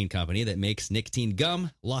nicotine company that makes nicotine gum,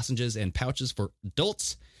 lozenges, and pouches for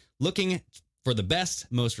adults looking for the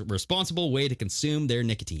best, most responsible way to consume their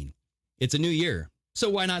nicotine. It's a new year, so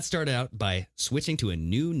why not start out by switching to a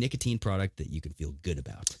new nicotine product that you can feel good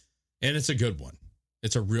about? And it's a good one.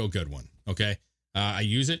 It's a real good one, okay? I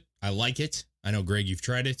use it. I like it. I know, Greg, you've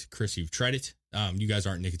tried it. Chris, you've tried it. You guys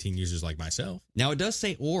aren't nicotine users like myself. Now, it does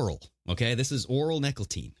say oral, okay? This is oral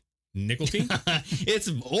nicotine. Nicotine? It's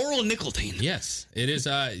oral nicotine. Yes, it is.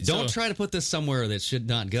 Don't try to put this somewhere that should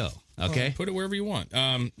not go, okay? Put it wherever you want.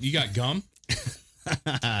 You got gum?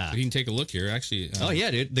 You can take a look here, actually. Oh,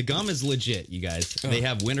 yeah, dude. The gum is legit, you guys. They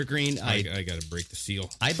have wintergreen. I got to break the seal.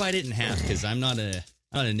 I bite it in half because I'm not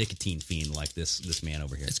a nicotine fiend like this man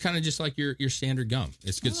over here. It's kind of just like your standard gum.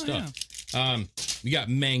 It's good stuff. Yeah. You got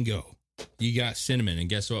mango. You got cinnamon. And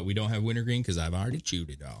guess what? We don't have wintergreen because I've already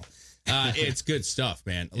chewed it all. It's good stuff,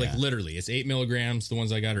 man. Like literally, it's 8 milligrams. The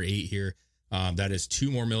ones I got are 8 here. That is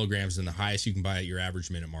 2 more milligrams than the highest you can buy at your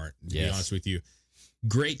average Minute Mart, to be honest with you.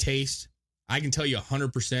 Great taste. I can tell you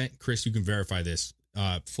 100%, Chris, you can verify this.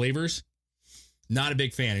 Flavors, Not a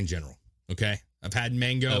big fan in general. Okay. I've had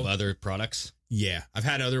mango. Of other products? Yeah. I've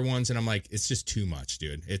had other ones and I'm like, it's just too much,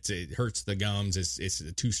 dude. It hurts the gums. It's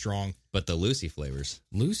too strong. But the Lucy flavors.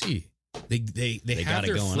 Lucy, they have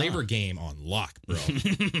their flavor game on lock, bro.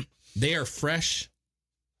 They are fresh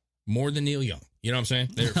more than Neil Young. You know what I'm saying?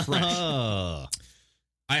 They're fresh. I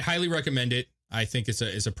highly recommend it. I think it's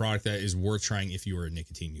a product that is worth trying if you are a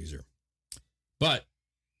nicotine user. But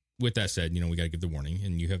with that said, we got to give the warning,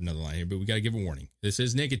 and you have another line here, but we got to give a warning. This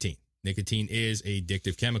is nicotine. Nicotine is a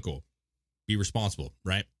addictive chemical. Be responsible,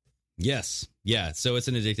 right? Yes. Yeah. So it's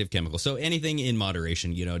an addictive chemical. So anything in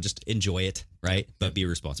moderation, just enjoy it, right? But be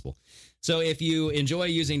responsible. So if you enjoy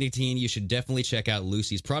using nicotine, you should definitely check out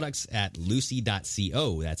Lucy's products at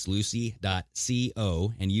lucy.co. That's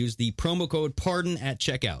lucy.co, and use the promo code PARDON at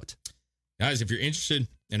checkout. Guys, if you're interested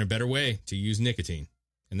in a better way to use nicotine,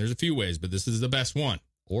 and there's a few ways, but this is the best one.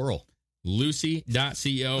 Oral.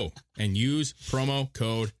 Lucy.co and use promo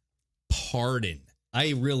code PARDON.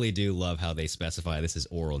 I really do love how they specify this is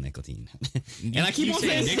oral nicotine. And I keep on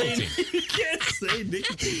saying nicotine. You can't say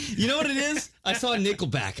nicotine. You know what it is? I saw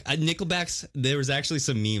Nickelback. Nickelback's, there was actually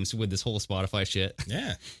some memes with this whole Spotify shit.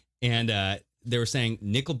 Yeah. And they were saying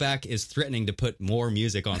Nickelback is threatening to put more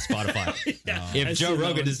music on Spotify. If Joe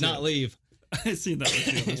Rogan does not leave. I seen that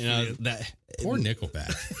one too. That poor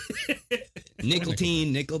Nickelback.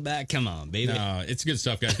 Nickelback, come on, baby. No, it's good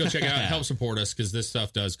stuff, guys. Go check it out. Help support us because this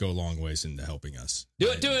stuff does go a long ways into helping us.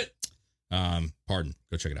 Do it. Pardon.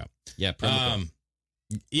 Go check it out. Yeah.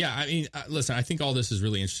 Yeah. I mean, listen. I think all this is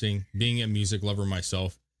really interesting. Being a music lover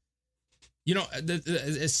myself,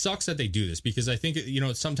 it sucks that they do this because I think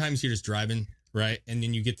sometimes you're just driving, right, and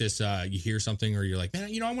then you get this, you hear something, or you're like,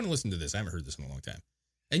 man, I want to listen to this. I haven't heard this in a long time,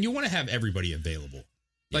 and you want to have everybody available.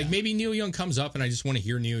 Like maybe Neil Young comes up, and I just want to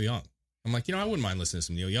hear Neil Young. I'm like, I wouldn't mind listening to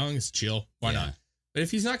some Neil Young. It's chill. Why not? But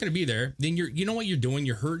if he's not going to be there, then you know what you're doing?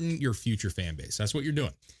 You're hurting your future fan base. That's what you're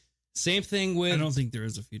doing. Same thing with... I don't think there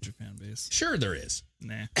is a future fan base. Sure there is.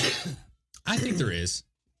 Nah. I think there is.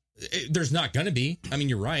 There's not going to be. I mean,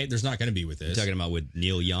 you're right. There's not going to be with this. You're talking about with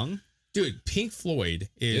Neil Young? Dude, Pink Floyd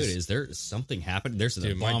is... Dude, is there something happened? There's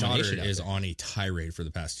an my daughter abomination is on a tirade for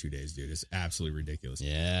the past 2 days, dude. It's absolutely ridiculous.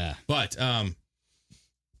 Yeah. But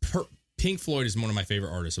Pink Floyd is one of my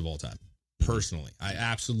favorite artists of all time. Personally, I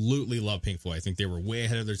absolutely love Pink Floyd. I think they were way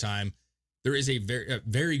ahead of their time. There is a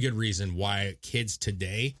very good reason why kids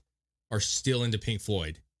today are still into Pink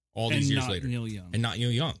Floyd all these years later. Neil Young. And not Neil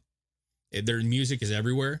Young. Their music is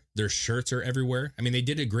everywhere. Their shirts are everywhere. I mean, they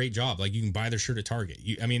did a great job. Like, you can buy their shirt at Target.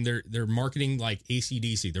 They're marketing like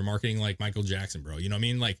AC/DC. They're marketing like Michael Jackson, bro. You know what I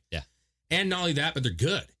mean? Like, yeah. And not only that, but they're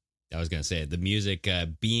good. I was gonna say the music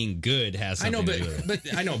being good has something to do with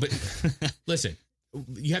it. But listen.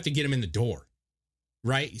 You have to get him in the door,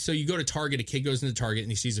 right? So you go to Target, a kid goes into Target and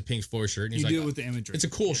he sees a Pink Floyd shirt and he's like, do it with the imagery. It's a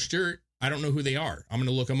cool shirt. I don't know who they are. I'm going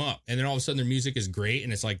to look them up. And then all of a sudden their music is great.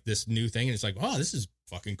 And it's like this new thing. And it's like, oh, this is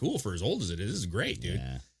fucking cool for as old as it is. This is great, dude.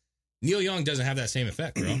 Yeah. Neil Young doesn't have that same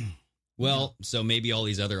effect, bro. Well, so maybe all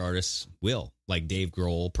these other artists will, like Dave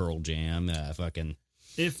Grohl, Pearl Jam, fucking.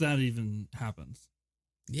 If that even happens.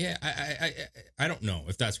 Yeah, I don't know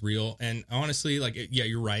if that's real. And honestly, like, yeah,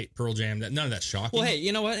 you're right. Pearl Jam, none of that's shocking. Well, hey,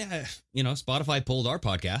 you know what? Spotify pulled our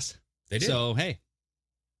podcast. They did. So, hey,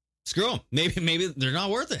 screw them. Maybe they're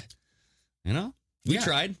not worth it. We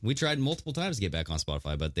tried multiple times to get back on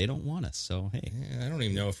Spotify, but they don't want us. So, hey. Yeah, I don't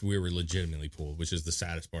even know if we were legitimately pulled, which is the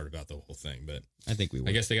saddest part about the whole thing. But I think we were.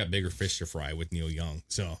 I guess they got bigger fish to fry with Neil Young.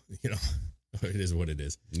 So, it is what it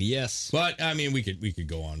is. Yes. But I mean, we could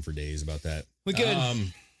go on for days about that. We could.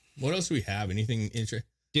 What else do we have? Anything interesting?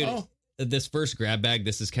 Dude, this first grab bag,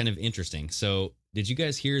 this is kind of interesting. So, did you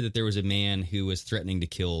guys hear that there was a man who was threatening to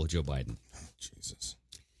kill Joe Biden? Oh, Jesus.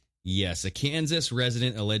 Yes, a Kansas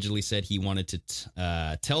resident allegedly said he wanted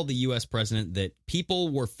to tell the U.S. president that people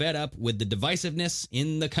were fed up with the divisiveness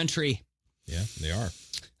in the country. Yeah, they are.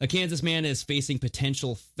 A Kansas man is facing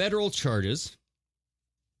potential federal charges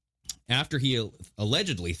after he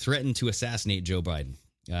allegedly threatened to assassinate Joe Biden,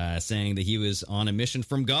 saying that he was on a mission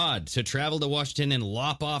from God to travel to Washington and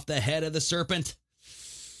lop off the head of the serpent.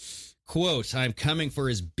 Quote, I'm coming for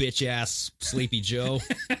his bitch ass Sleepy Joe.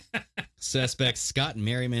 Suspect Scott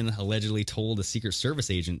Merriman allegedly told a Secret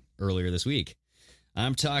Service agent earlier this week.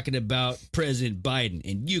 I'm talking about President Biden,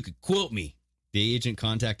 and you could quote me. The agent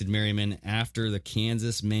contacted Merriman after the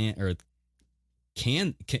Kansas man, or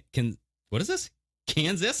what is this?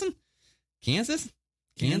 Kansan?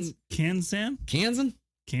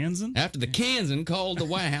 After the Kansan called the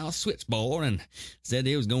White House switchboard and said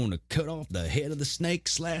he was going to cut off the head of the snake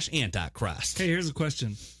 / Antichrist. Hey, here's a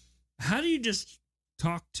question. How do you just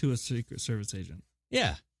talk to a Secret Service agent?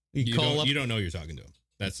 Yeah. You don't know you're talking to him.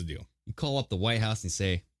 That's the deal. You call up the White House and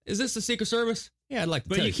say, "Is this the Secret Service?" Yeah, I'd like to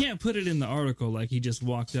But tell you can't put it in the article like he just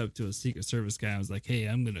walked up to a Secret Service guy and was like, "Hey,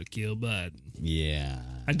 I'm going to kill Biden." Yeah.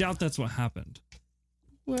 I doubt that's what happened.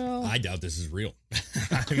 Well, I doubt this is real.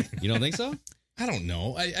 You don't think so? I don't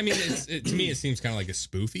know. I mean, to me, it seems kind of like a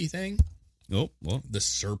spoofy thing. Oh, well. The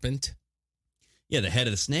serpent. Yeah, the head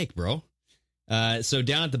of the snake, bro. So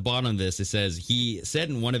down at the bottom of this, it says, he said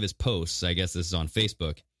in one of his posts, I guess this is on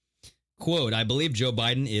Facebook, quote, "I believe Joe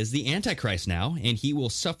Biden is the Antichrist now, and he will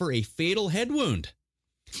suffer a fatal head wound.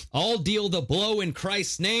 I'll deal the blow in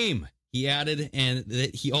Christ's name," he added, and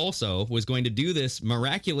that he also was going to do this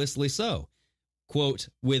miraculously so. Quote,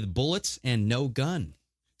 "with bullets and no gun."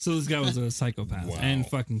 So this guy was a psychopath and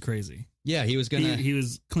fucking crazy. Yeah, he was going to... He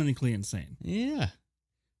was clinically insane. Yeah.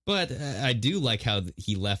 But I do like how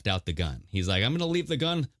he left out the gun. He's like, "I'm going to leave the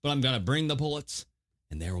gun, but I'm going to bring the bullets,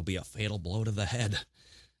 and there will be a fatal blow to the head.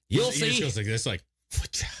 You'll see." He just goes like this, like...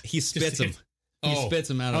 He spits him. He spits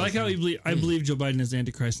him out. I like how I believe Joe Biden is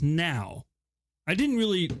Antichrist now. I didn't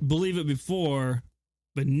really believe it before,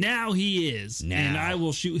 but now he is. Now. And I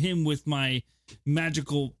will shoot him with my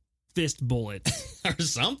magical fist bullet. Or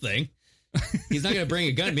something. He's not going to bring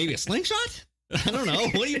a gun. Maybe a slingshot? I don't know.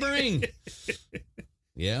 What do you bring?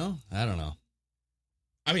 Yeah, I don't know.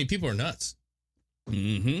 I mean, people are nuts.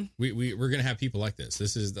 Mm-hmm. We're going to have people like this.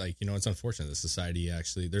 This is like, it's unfortunate. The society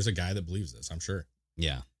actually, there's a guy that believes this, I'm sure.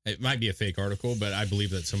 Yeah. It might be a fake article, but I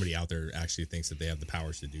believe that somebody out there actually thinks that they have the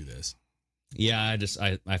powers to do this. Yeah,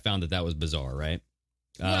 I found that was bizarre, right?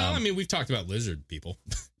 Well, I mean, we've talked about lizard people.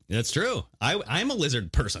 That's true. I'm a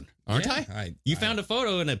lizard person, aren't Yeah, I? You found a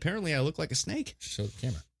photo, and apparently I look like a snake. Show the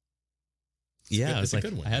camera. Yeah, it's a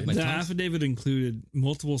good one. I had my The tongue. affidavit included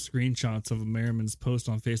multiple screenshots of Merriman's post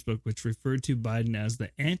on Facebook, which referred to Biden as the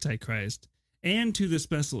Antichrist and to the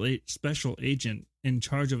special agent in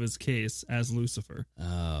charge of his case as Lucifer.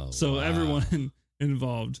 Oh, so wow. everyone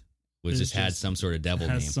involved just had some sort of devil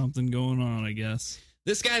has name. something going on, I guess.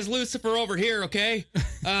 This guy's Lucifer over here, okay?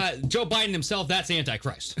 Joe Biden himself, that's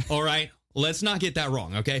Antichrist. All right? Let's not get that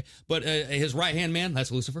wrong, okay? But his right-hand man, that's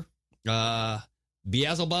Lucifer.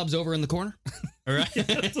 Beelzebub's over in the corner. All right?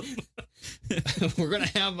 We're going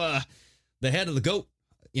to have the head of the goat.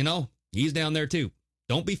 He's down there too.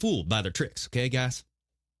 Don't be fooled by their tricks, okay, guys?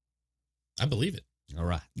 I believe it. All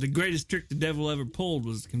right. The greatest trick the devil ever pulled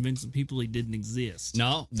was convincing people he didn't exist.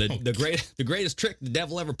 No, the greatest trick the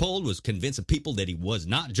devil ever pulled was convincing people that he was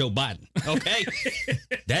not Joe Biden. Okay?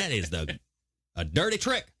 That is a dirty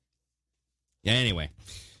trick. Yeah, anyway.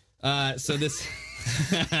 So this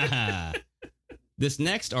this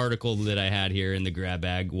next article that I had here in the grab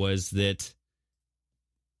bag was that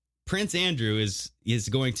Prince Andrew is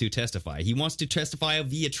going to testify. He wants to testify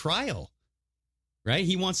via trial. Right?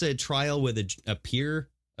 He wants a trial with a peer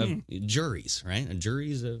of juries, right? A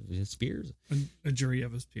juries of his peers. A jury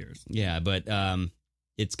of his peers. Yeah, but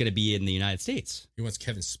it's going to be in the United States. He wants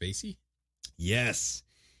Kevin Spacey? Yes.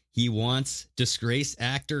 He wants disgraced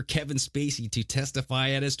actor Kevin Spacey to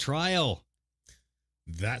testify at his trial.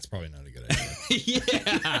 That's probably not a good idea.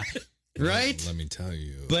 Yeah. Right? Let me tell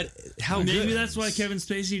you. But Maybe good? that's why Kevin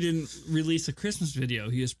Spacey didn't release a Christmas video.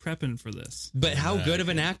 He was prepping for this. But how good of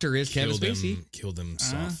an actor is Kevin Spacey? Killed him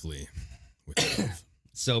softly.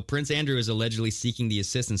 So Prince Andrew is allegedly seeking the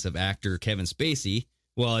assistance of actor Kevin Spacey.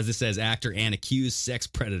 Well, as it says, actor and accused sex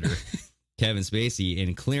predator Kevin Spacey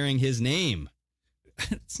in clearing his name.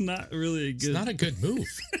 It's not really a good... It's not a good move.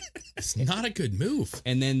 It's not a good move.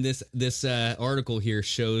 And then this article here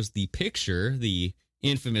shows the picture, the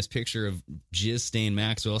infamous picture of Jizz-stained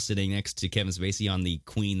Maxwell sitting next to Kevin Spacey on the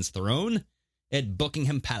Queen's throne at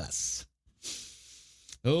Buckingham Palace.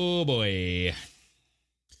 Oh, boy.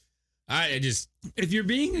 I just... If you're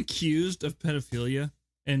being accused of pedophilia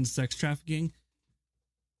and sex trafficking,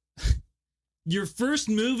 your first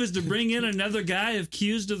move is to bring in another guy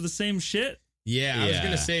accused of the same shit? Yeah, I was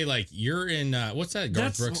going to say, like, you're in... what's that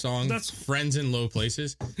Garth Brooks song? That's Friends in Low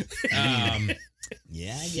Places.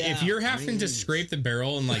 Yeah. If you're having to scrape the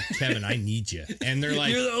barrel and like, Kevin, I need you. And they're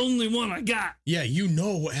like... You're the only one I got. Yeah, you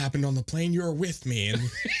know what happened on the plane. You were with me.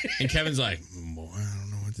 And Kevin's like, boy, I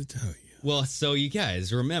don't know what to tell you. Well, so you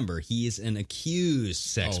guys remember, he's an accused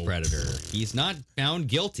sex predator. He's not found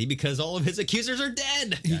guilty because all of his accusers are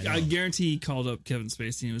dead. I guarantee he called up Kevin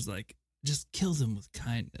Spacey and was like, just kill them with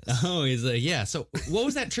kindness. Oh, he's like, yeah. So what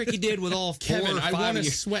was that trick he did with all four Kevin, or I five want of to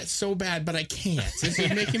you? sweat so bad, but I can't. This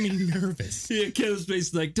is making me nervous. Yeah, Kevin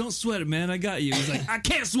Spacey's like, don't sweat it, man. I got you. He's like, I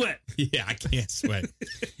can't sweat. Yeah, I can't sweat.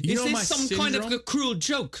 You Is know this my some kind of a cruel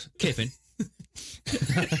joke, Kevin?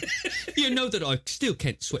 You know that I still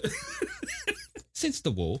can't sweat. Since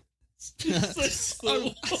the war. Since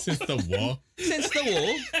the war. Since the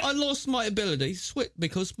war, I lost my ability to sweat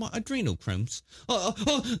because my adrenal cramps.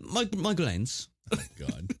 My glands. Oh,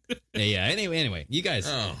 God. Yeah, anyway, you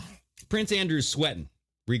guys, Prince Andrew's sweating,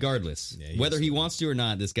 regardless. Yeah, whether he wants to or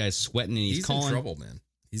not, this guy's sweating and he's calling. in trouble, man.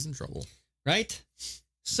 He's in trouble. Right?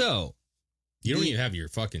 So. You don't even have your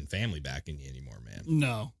fucking family backing you anymore,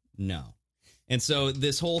 man. No. And so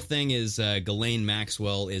this whole thing is Ghislaine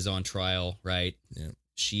Maxwell is on trial, right? Yeah.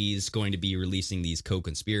 She's going to be releasing these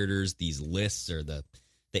co-conspirators, these lists, or the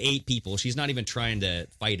 8 people. She's not even trying to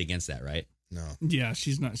fight against that, right? No. Yeah,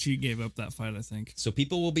 she's not. She gave up that fight, I think. So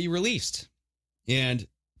people will be released. And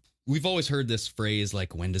we've always heard this phrase,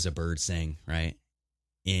 like, when does a bird sing, right?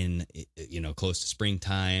 In, close to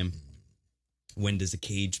springtime. When does a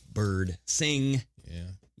caged bird sing? Yeah.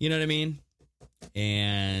 You know what I mean?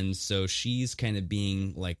 And so she's kind of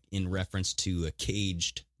being like in reference to a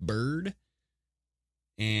caged bird.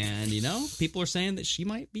 And, people are saying that she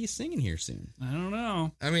might be singing here soon. I don't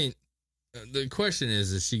know. I mean, the question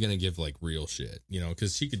is she going to give like real shit?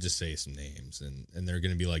 Because she could just say some names and they're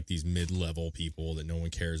going to be like these mid-level people that no one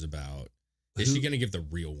cares about. Is she going to give the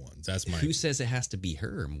real ones? That's my. Who says it has to be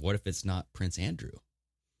her? What if it's not Prince Andrew?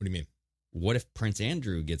 What do you mean? What if Prince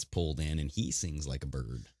Andrew gets pulled in and he sings like a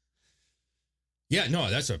bird? Yeah, no,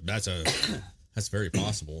 that's very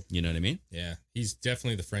possible. You know what I mean? Yeah, he's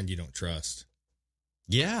definitely the friend you don't trust.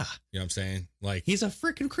 Yeah. You know what I'm saying? Like, he's a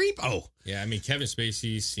freaking creep. Oh. Yeah, I mean, Kevin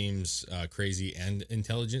Spacey seems crazy and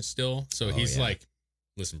intelligent still. So he's like,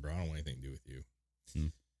 listen, bro, I don't want anything to do with you.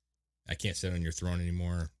 I can't sit on your throne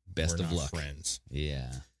anymore. Best We're of not luck. Friends. Yeah.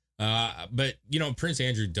 But, Prince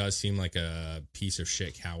Andrew does seem like a piece of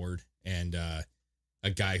shit coward and a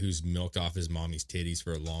guy who's milked off his mommy's titties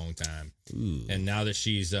for a long time. Ooh. And now that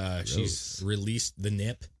she's released the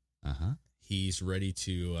nip, he's ready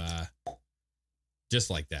to just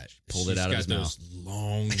like that. Pulled it out of his mouth.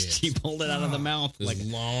 Long nips. She pulled it out of the mouth. Those Like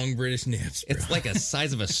long British nips, bro. It's like a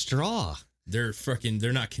size of a straw. They're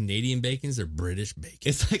not Canadian bacons, they're British bacon.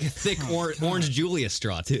 It's like a thick orange Julia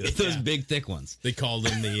straw, too. Those big, thick ones. They called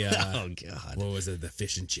them the, oh, God. What was it? The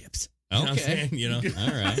fish and chips. Okay. All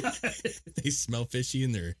right. They smell fishy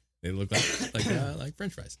and they look like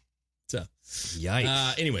French fries. So,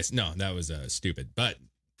 yikes. Anyways, no, that was stupid. But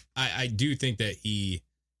I do think that he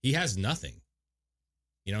has nothing.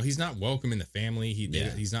 He's not welcome in the family.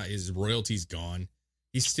 He's not. His royalty's gone.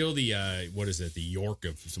 He's still the the York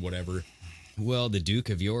of whatever. Well, the Duke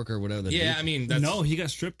of York or whatever. Yeah, I mean, that's, no, he got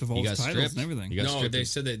stripped of all his titles and everything. No, they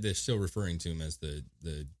said that they're still referring to him as the.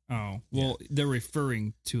 Oh, well, they're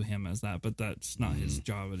referring to him as that, but that's not his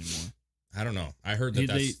job anymore. I don't know. I heard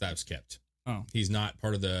that's kept. Oh, he's not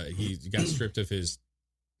part of the. He got stripped of his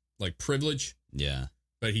privilege. Yeah,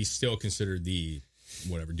 but he's still considered the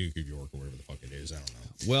whatever Duke of York or whatever the fuck it is. I don't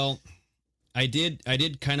know. Well, I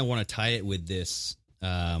did kind of want to tie it with this.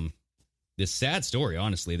 This sad story,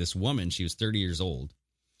 honestly. This woman, she was 30 years old,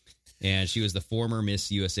 and she was the former Miss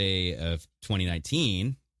USA of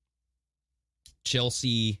 2019.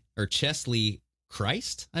 Chesley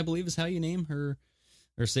Christ, I believe is how you name her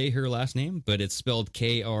or say her last name, but it's spelled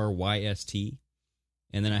Kryst.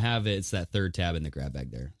 And then I have it's that third tab in the grab bag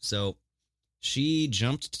there. So she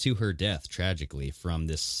jumped to her death tragically from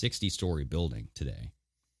this 60-story building today.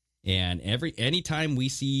 And anytime we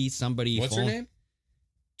see somebody, what's her name?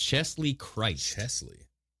 Chesley Christ. Chesley.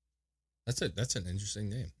 That's an interesting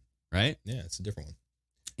name, right? Yeah, it's a different one.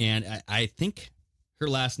 And I think her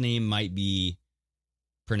last name might be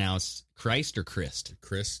pronounced Christ or Christ.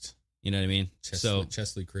 Christ. You know what I mean?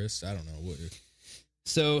 Chesley Christ. I don't know.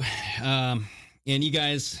 So, and you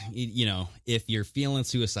guys, if you're feeling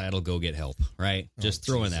suicidal, go get help, right? Just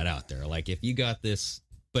throwing that out there. Like, if you got this,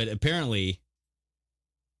 but apparently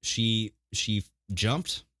she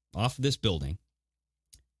jumped off this building.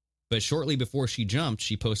 But shortly before she jumped,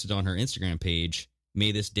 she posted on her Instagram page,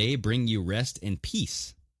 "May this day bring you rest and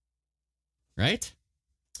peace." Right?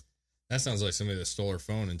 That sounds like somebody that stole her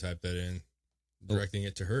phone and typed that in, directing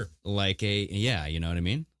it to her. Like you know what I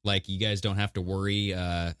mean? Like, you guys don't have to worry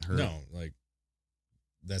her. No, like,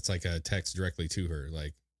 that's like a text directly to her.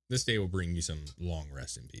 Like, this day will bring you some long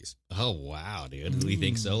rest and peace. Oh, wow, dude. Do you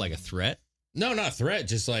think so? Like a threat? No, not a threat.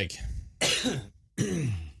 Just like...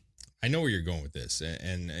 I know where you're going with this,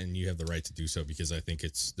 and you have the right to do so because I think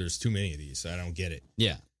there's too many of these. I don't get it.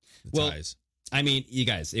 Yeah. Ties. I mean, you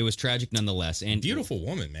guys, it was tragic nonetheless. And beautiful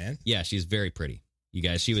woman, man. Yeah, she's very pretty. You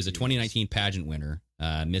guys, she was a 2019 pageant winner,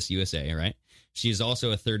 Miss USA, right? She's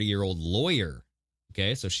also a 30-year-old lawyer.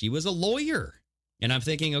 Okay, so she was a lawyer. And I'm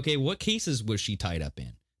thinking, okay, what cases was she tied up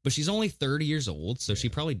in? But she's only 30 years old, so she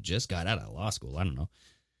probably just got out of law school. I don't know.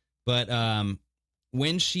 But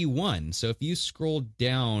when she won. So if you scroll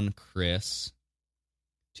down, Chris,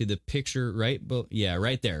 to the picture right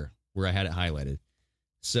there where I had it highlighted.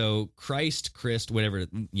 So Christ, whatever,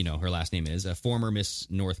 her last name is, a former Miss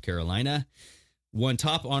North Carolina, won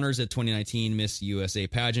top honors at 2019 Miss USA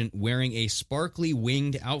pageant wearing a sparkly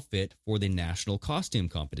winged outfit for the national costume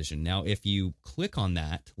competition. Now, if you click on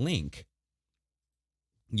that link,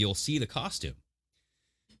 you'll see the costume.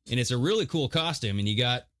 And it's a really cool costume. And you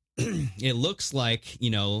got, it looks like,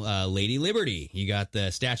 Lady Liberty. You got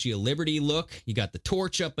the Statue of Liberty look. You got the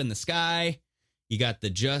torch up in the sky. You got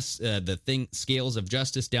the scales of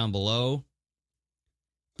justice down below.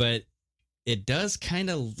 But it does kind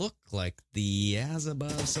of look like the as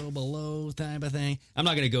above, so below type of thing. I'm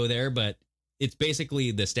not going to go there, but it's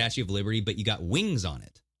basically the Statue of Liberty, but you got wings on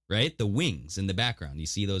it, right? The wings in the background. You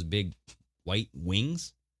see those big white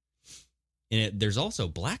wings? And there's also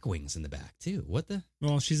black wings in the back, too. What the?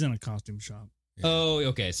 Well, she's in a costume shop. Yeah. Oh,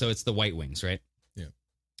 okay. So it's the white wings, right? Yeah.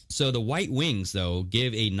 So the white wings, though,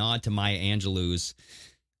 give a nod to Maya Angelou's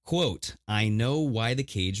quote, "I know why the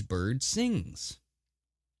caged bird sings."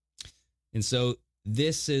 And so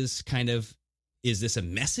this is is this a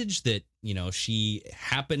message that, she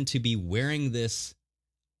happened to be wearing this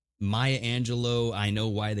Maya Angelou, "I know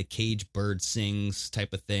why the caged bird sings"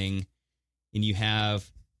 type of thing. And you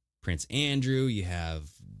have Prince Andrew, you have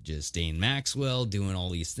Ghislaine Maxwell doing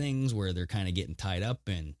all these things where they're kind of getting tied up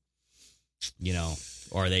and,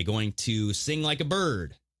 are they going to sing like a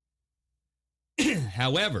bird?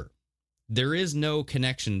 However, there is no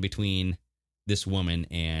connection between this woman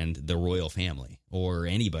and the royal family or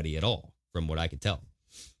anybody at all, from what I could tell.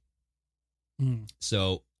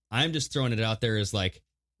 So I'm just throwing it out there as like,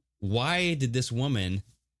 why did this woman,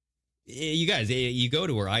 you guys, you go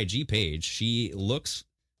to her IG page, she looks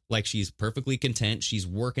like she's perfectly content. She's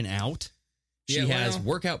working out. She has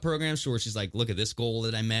workout programs where she's like, look at this goal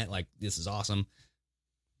that I met. Like, this is awesome.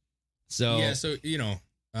 So, yeah. So,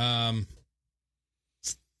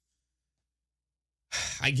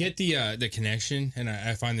 I get the connection, and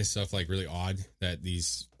I find this stuff like really odd that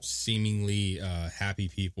these seemingly happy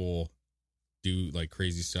people do like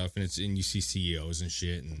crazy stuff, and you see CEOs and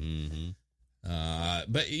shit, and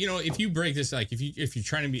but if you break this, like if you're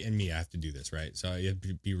trying to be, and me, I have to do this, right? So you have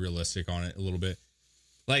to be realistic on it a little bit.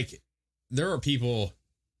 Like there are people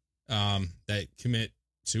that commit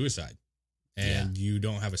suicide, and you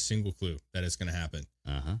don't have a single clue that it's going to happen.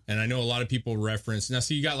 And I know a lot of people reference now.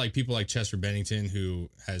 So you got like people like Chester Bennington, who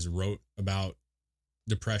has wrote about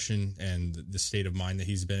depression and the state of mind that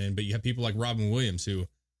he's been in. But you have people like Robin Williams, who,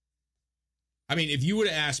 I mean, if you would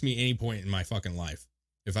have asked me any point in my fucking life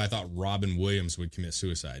if I thought Robin Williams would commit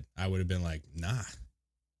suicide, I would have been like, nah.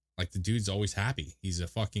 Like the dude's always happy. He's a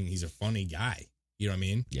funny guy. You know what I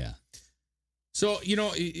mean? Yeah. So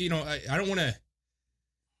I don't want to.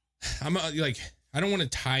 I don't want to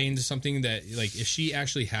tie into something that, like, if she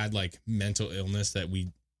actually had like mental illness that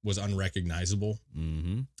was unrecognizable,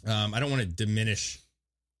 I don't want to diminish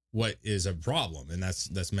what is a problem, and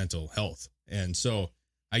that's mental health. And so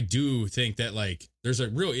I do think that like there's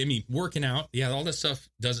working out, all this stuff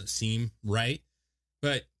doesn't seem right,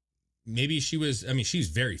 but maybe she's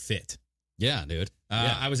very fit. Yeah, dude.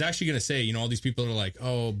 I was actually going to say, all these people are like,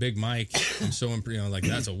 oh, Big Mike, I'm so like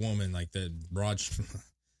that's a woman, like the broad,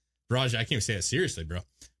 I can't even say it seriously, bro.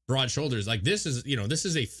 Broad shoulders. Like this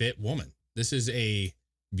is a fit woman. This is a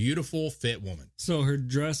beautiful, fit woman. So her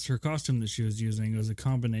costume that she was using was a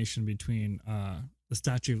combination between the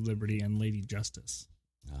Statue of Liberty and Lady Justice.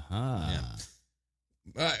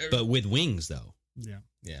 But with wings, though.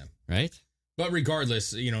 Yeah. Right? But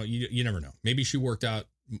regardless, you never know. Maybe she worked out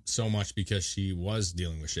so much because she was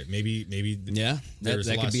dealing with shit. Maybe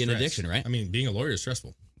that could be an addiction, right? I mean, being a lawyer is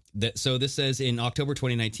stressful. So this says in October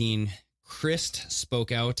 2019, Christ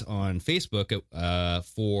spoke out on Facebook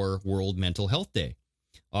for World Mental Health Day,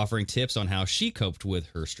 offering tips on how she coped with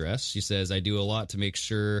her stress. She says, "I do a lot to make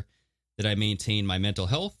sure that I maintain my mental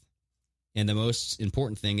health, and the most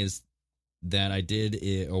important thing is that I did.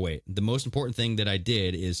 The most important thing that I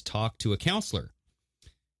did is talk to a counselor.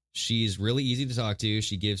 She's really easy to talk to.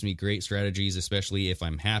 She gives me great strategies, especially if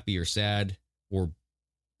I'm happy or sad or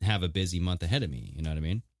have a busy month ahead of me. You know what I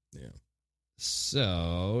mean?" Yeah.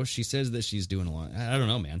 So she says that she's doing a lot. I don't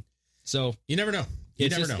know, man. So you never know.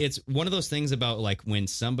 It's one of those things about like when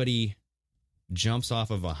somebody jumps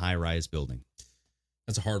off of a high-rise building.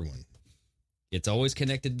 That's a hard one. It's always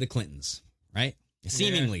connected to the Clintons, right?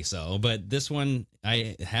 Seemingly so, but this one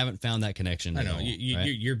I haven't found that connection. I know all,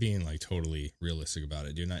 you're being like totally realistic about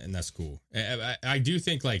it, dude, and that's cool. I do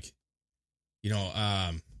think like,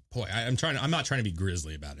 I'm not trying to be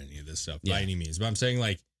grizzly about any of this stuff by any means, but I'm saying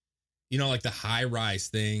like, you know, like the high rise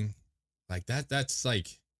thing, like that's like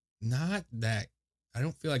not that, I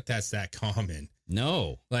don't feel like that's that common.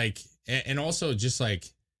 No. Like, and also just like,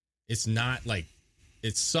 it's not like,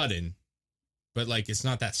 it's sudden, but like, it's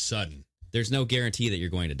not that sudden. There's no guarantee that you're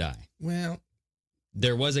going to die. Well,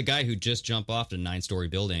 there was a guy who just jumped off a 9-story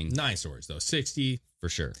building. 9 stories though, 60 for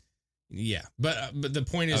sure. Yeah. But the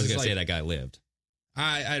point is, I was going like, to say that guy lived.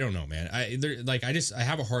 I don't know, man. I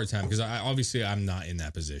have a hard time because obviously I'm not in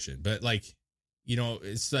that position, but like, you know,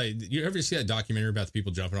 it's like, you ever see that documentary about the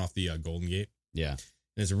people jumping off the Golden Gate? Yeah. And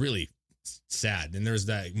it's really sad. And there's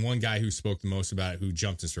that one guy who spoke the most about it, who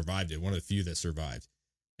jumped and survived it. One of the few that survived.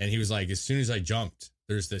 And he was like, as soon as I jumped,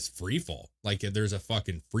 there's this free fall. Like there's a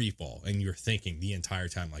fucking free fall. And you're thinking the entire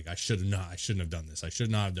time, like, I shouldn't have done this. I should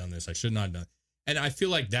not have done this. I should not have done. And I feel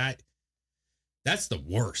like that's the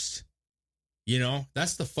worst. You know,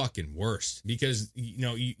 that's the fucking worst because, you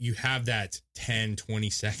know, you have that 10,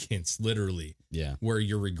 20 seconds literally where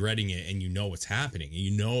you're regretting it and you know what's happening and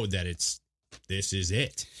you know that this is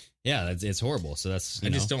it. Yeah, it's horrible. So that's, I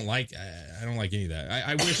just don't like, I don't like any of that.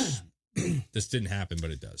 I wish this didn't happen,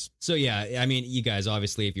 but it does. So, yeah, I mean, you guys,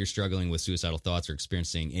 obviously, if you're struggling with suicidal thoughts or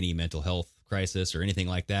experiencing any mental health crisis or anything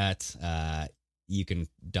like that, you can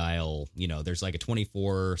dial, you know, there's like a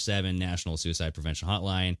 24/7 National Suicide Prevention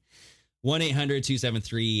Hotline.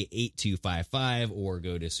 1-800-273-8255 or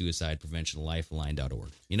go to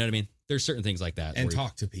suicidepreventionlifeline.org. You know what I mean? There's certain things like that. And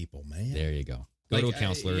talk to people, man. There you go. Go to a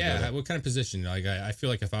counselor. What kind of position? Like, I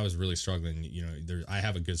feel like if I was really struggling, you know, I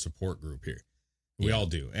have a good support group here. We all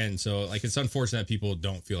do. And so, like, it's unfortunate that people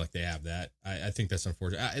don't feel like they have that. I think that's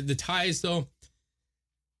unfortunate. The ties, though,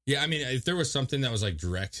 yeah, I mean, if there was something that was, like,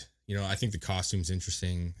 direct, you know, I think the costume's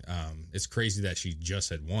interesting. It's crazy that she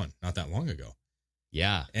just had won not that long ago.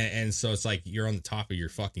 Yeah. And so it's like you're on the top of your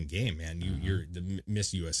fucking game, man. You're the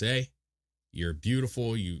Miss USA. You're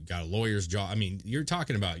beautiful. You got a lawyer's job. I mean, you're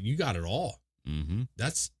talking about you got it all. Mm-hmm.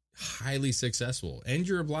 That's highly successful. And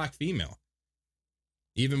you're a black female.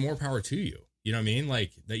 Even more power to you. You know what I mean?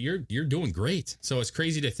 Like that you're doing great. So it's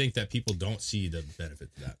crazy to think that people don't see the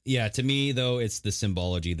benefit to that. Yeah, to me though, it's the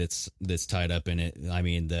symbology that's tied up in it. I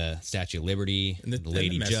mean, the Statue of Liberty, the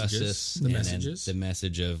Lady Justice, the messages, the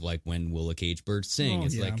message of like when will a caged bird sing?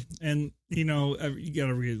 It's like, and you know, you got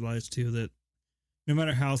to realize too that no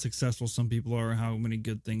matter how successful some people are, how many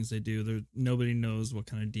good things they do, nobody knows what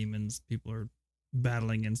kind of demons people are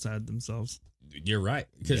battling inside themselves. You're right.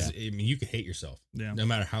 Because I mean, you could hate yourself no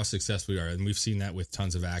matter how successful you are. And we've seen that with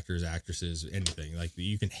tons of actors, actresses, anything. Like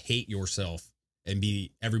you can hate yourself and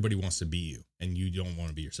everybody wants to be you and you don't want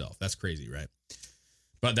to be yourself. That's crazy, right?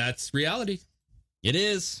 But that's reality. It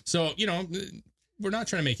is. So, you know, we're not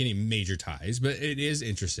trying to make any major ties, but it is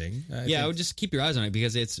interesting. I would just keep your eyes on it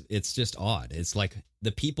because it's just odd. It's like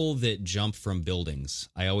the people that jump from buildings.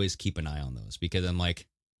 I always keep an eye on those because I'm like,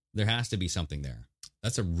 there has to be something there.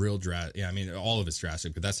 That's a real drastic. Yeah, I mean, all of it's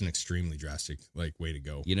drastic, but that's an extremely drastic like way to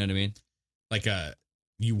go. You know what I mean? Like,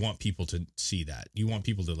 you want people to see that. You want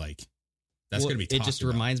people to like. That's going to be. It just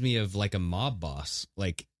reminds me of like a mob boss,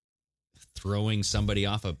 like throwing somebody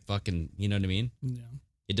off a fucking. You know what I mean? Yeah.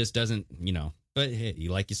 It just doesn't. You know. But hey,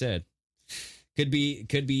 like you said, could be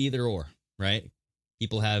either or, right?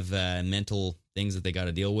 People have mental things that they got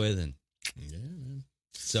to deal with, and man.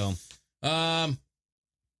 So, I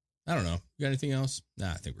don't know. You got anything else?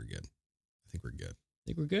 Nah, I think we're good.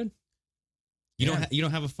 You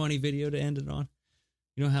don't have a funny video to end it on?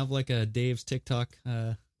 You don't have like a Dave's TikTok?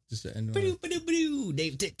 Just to end on.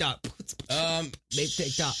 Dave TikTok. Dave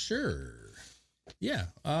TikTok. Sure. Yeah.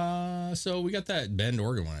 So we got that Bend,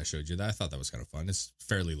 Oregon one I showed you. I thought that was kind of fun. It's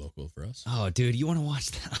fairly local for us. Oh, dude, you want to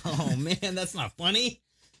watch that? Oh man, that's not funny.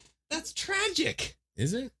 That's tragic.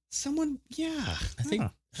 Is it? Someone, yeah. I think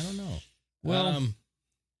I don't know. Well,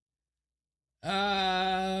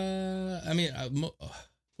 I mean,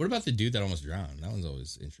 what about the dude that almost drowned? That one's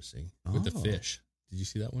always interesting with the fish. Did you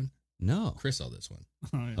see that one? No. Chris saw this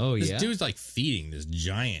one. Oh, this dude's like feeding this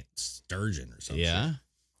giant sturgeon or something. Yeah.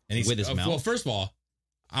 And he's with his mouth. Well, first of all,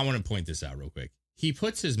 I want to point this out real quick. He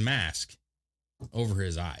puts his mask over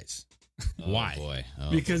his eyes. Why? Boy.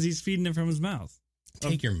 Because he's feeding it from his mouth.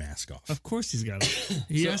 Take your mask off. Of course he's got it.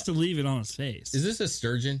 He has to leave it on his face. Is this a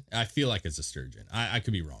sturgeon? I feel like it's a sturgeon. I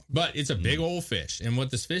could be wrong. But it's a big old fish. And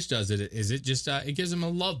what this fish does is it just it gives him a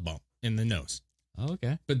love bump in the nose. Oh,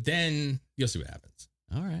 okay. But then you'll see what happens.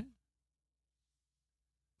 All right.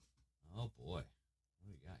 Oh, boy. What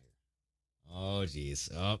do we got here? Oh, geez.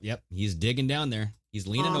 Oh, yep. He's digging down there. He's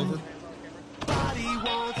leaning over.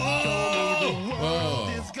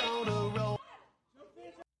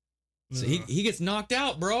 So he gets knocked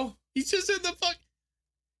out, bro. He's just in the fuck.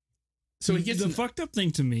 So he gets the fucked up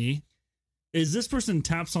thing to me is this person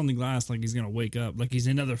taps on the glass like he's going to wake up, like he's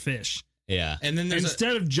another fish. Yeah. And then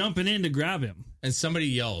instead of jumping in to grab him. And somebody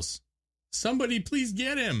yells, "Somebody please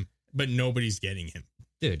get him." But nobody's getting him.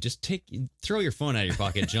 Dude, just throw your phone out of your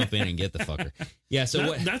pocket, jump in and get the fucker. Yeah,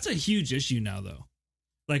 so that's a huge issue now, though.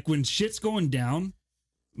 Like when shit's going down,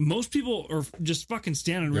 most people are just fucking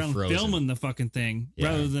standing around filming the fucking thing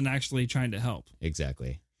rather than actually trying to help.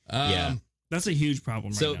 Exactly. Yeah. That's a huge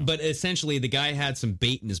problem right now. But essentially, the guy had some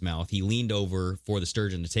bait in his mouth. He leaned over for the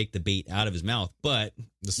sturgeon to take the bait out of his mouth, but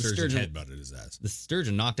the sturgeon headbutted his ass. The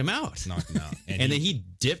sturgeon knocked him out. And then he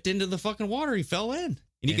dipped into the fucking water. He fell in.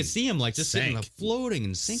 And you could see him like just sitting there floating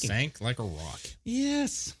and sinking. Sank like a rock.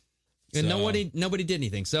 Yes. And nobody did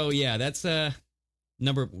anything. So yeah, that's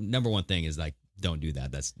number one thing is like, don't do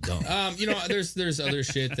that. That's dumb. There's other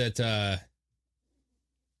shit that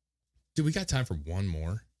do we got time for one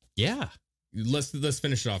more? Yeah. Let's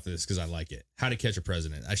finish it off this because I like it. How to Catch a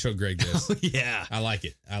President. I showed Greg this. Oh, yeah. I like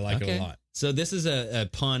it. I like it a lot. So this is a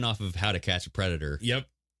pun off of How to Catch a Predator. Yep.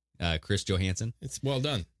 Chris Johansson. It's well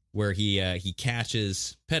done. Where he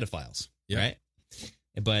catches pedophiles, right?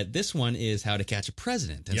 But this one is How to Catch a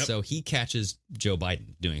President. And so he catches Joe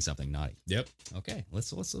Biden doing something naughty. Yep. Okay,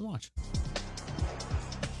 let's watch.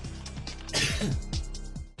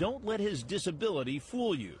 Don't let his disability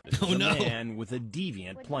fool you. This is a man with a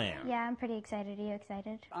deviant plan. Yeah, I'm pretty excited. Are you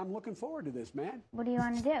excited? I'm looking forward to this, man. What do you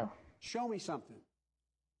want to do? Show me something.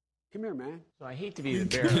 Come here, man. So I hate to be the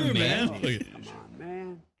bearer of Come bad on, news. come on,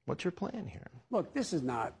 man. What's your plan here? Look, this is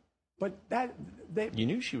not. But You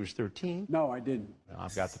knew she was 13. No, I didn't. Well,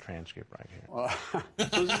 I've got the transcript right here. Well,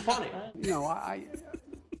 So this is funny. You know,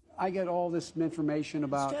 I get all this information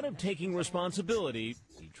about. Instead of taking responsibility,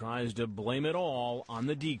 he tries to blame it all on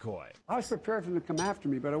the decoy. I was prepared for them to come after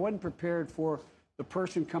me, but I wasn't prepared for the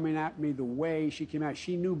person coming at me the way she came out.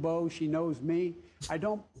 She knew Bo. She knows me. I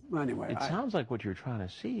don't. Anyway. It sounds like what you're trying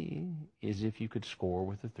to see is if you could score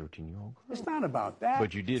with a 13-year-old girl. It's not about that.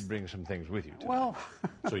 But you did bring some things with you tonight. Well.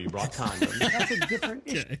 So you brought condoms. That's a different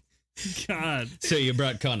issue. God. So you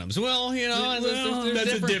brought condoms. Well, you know,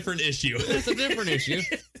 that's a different issue. That's a different issue.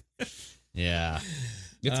 Yeah.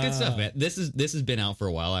 It's good stuff, man. This has been out for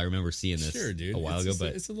a while. I remember seeing this a while ago, but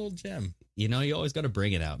it's a little gem. You know, you always got to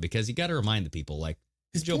bring it out because you got to remind the people, like,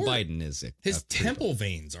 Joe Biden is his temple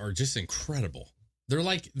veins are just incredible. They're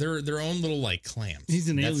like their own little like clams. He's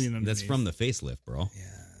an alien underneath. That's from the facelift, bro.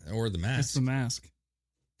 Yeah, or the mask. That's the mask.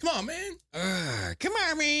 Come on, man. Come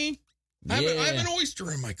on, man. I have an oyster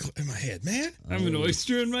in my head, man. I have an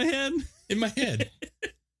oyster in my head. In my head.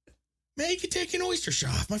 Man, you can take an oyster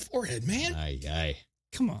shot off my forehead, man. Aye.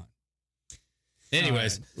 Come on.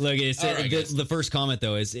 Anyways, look, the first comment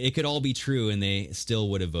though is it could all be true, and they still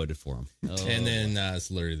would have voted for him. Oh. And then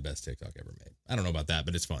it's literally the best TikTok ever made. I don't know about that,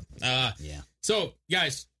 but it's fun. Yeah. So,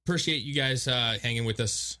 guys, appreciate you guys hanging with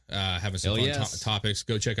us, having some fun topics.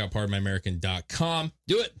 Go check out pardonmyamerican.com.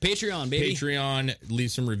 Do it. Patreon, baby. Patreon.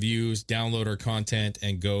 Leave some reviews. Download our content,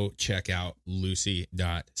 and go check out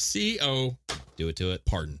lucy.co. Do it to it.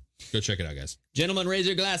 Pardon. Go check it out, guys. Gentlemen, raise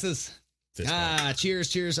your glasses.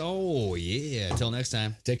 Cheers. Oh, yeah. Until next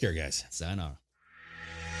time. Take care, guys. Sayonara.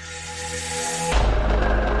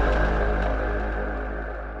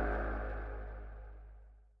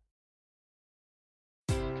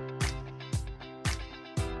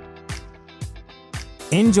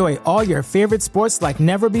 Enjoy all your favorite sports like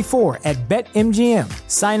never before at BetMGM.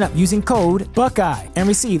 Sign up using code Buckeye and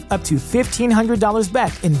receive up to $1,500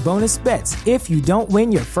 back in bonus bets if you don't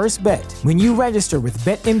win your first bet. When you register with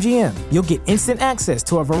BetMGM, you'll get instant access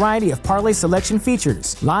to a variety of parlay selection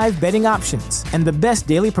features, live betting options, and the best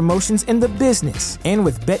daily promotions in the business. And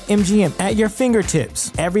with BetMGM at your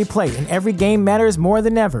fingertips, every play and every game matters more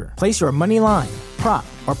than ever. Place your money line, prop,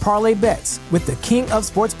 or parlay bets with the king of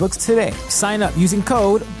sportsbooks today. Sign up using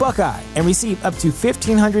code Buckeye and receive up to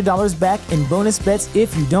 $1,500 back in bonus bets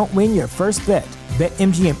if you don't win your first bet.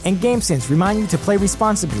 BetMGM and GameSense remind you to play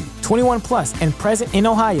responsibly. 21 plus and present in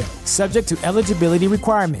Ohio, subject to eligibility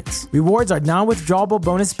requirements. Rewards are non-withdrawable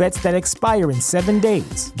bonus bets that expire in 7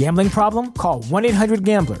 days. Gambling problem? Call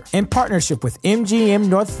 1-800-GAMBLER. In partnership with MGM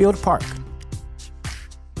Northfield Park.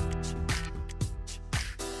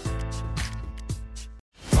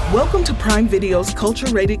 Welcome to Prime Video's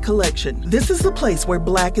Culture-Rated Collection. This is the place where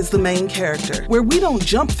Black is the main character, where we don't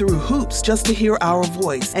jump through hoops just to hear our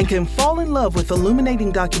voice, and can fall in love with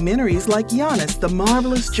illuminating documentaries like Giannis, The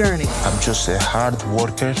Marvelous Journey. I'm just a hard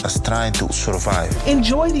worker that's trying to survive.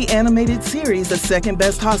 Enjoy the animated series, The Second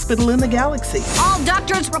Best Hospital in the Galaxy. All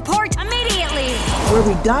doctors report immediately! Where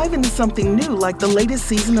we dive into something new like the latest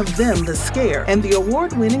season of Them, The Scare, and the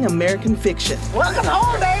award-winning American Fiction. Welcome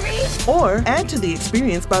home, baby! event. Or add to the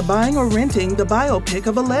experience by buying or renting the biopic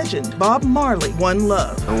of a legend, Bob Marley, One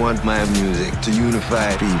Love. I want my music to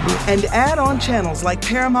unify people. And add on channels like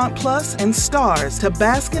Paramount Plus and Stars to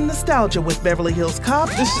bask in nostalgia with Beverly Hills Cop.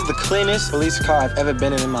 This is the cleanest police car I've ever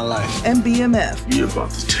been in my life. And BMF. You're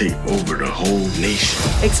about to take over the whole nation.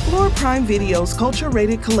 Explore Prime Video's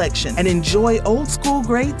culture-rated collection and enjoy old school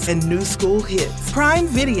greats and new school hits. Prime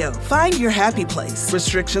Video. Find your happy place.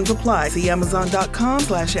 Restrictions apply. See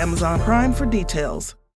Amazon.com/Amazon Prime for details.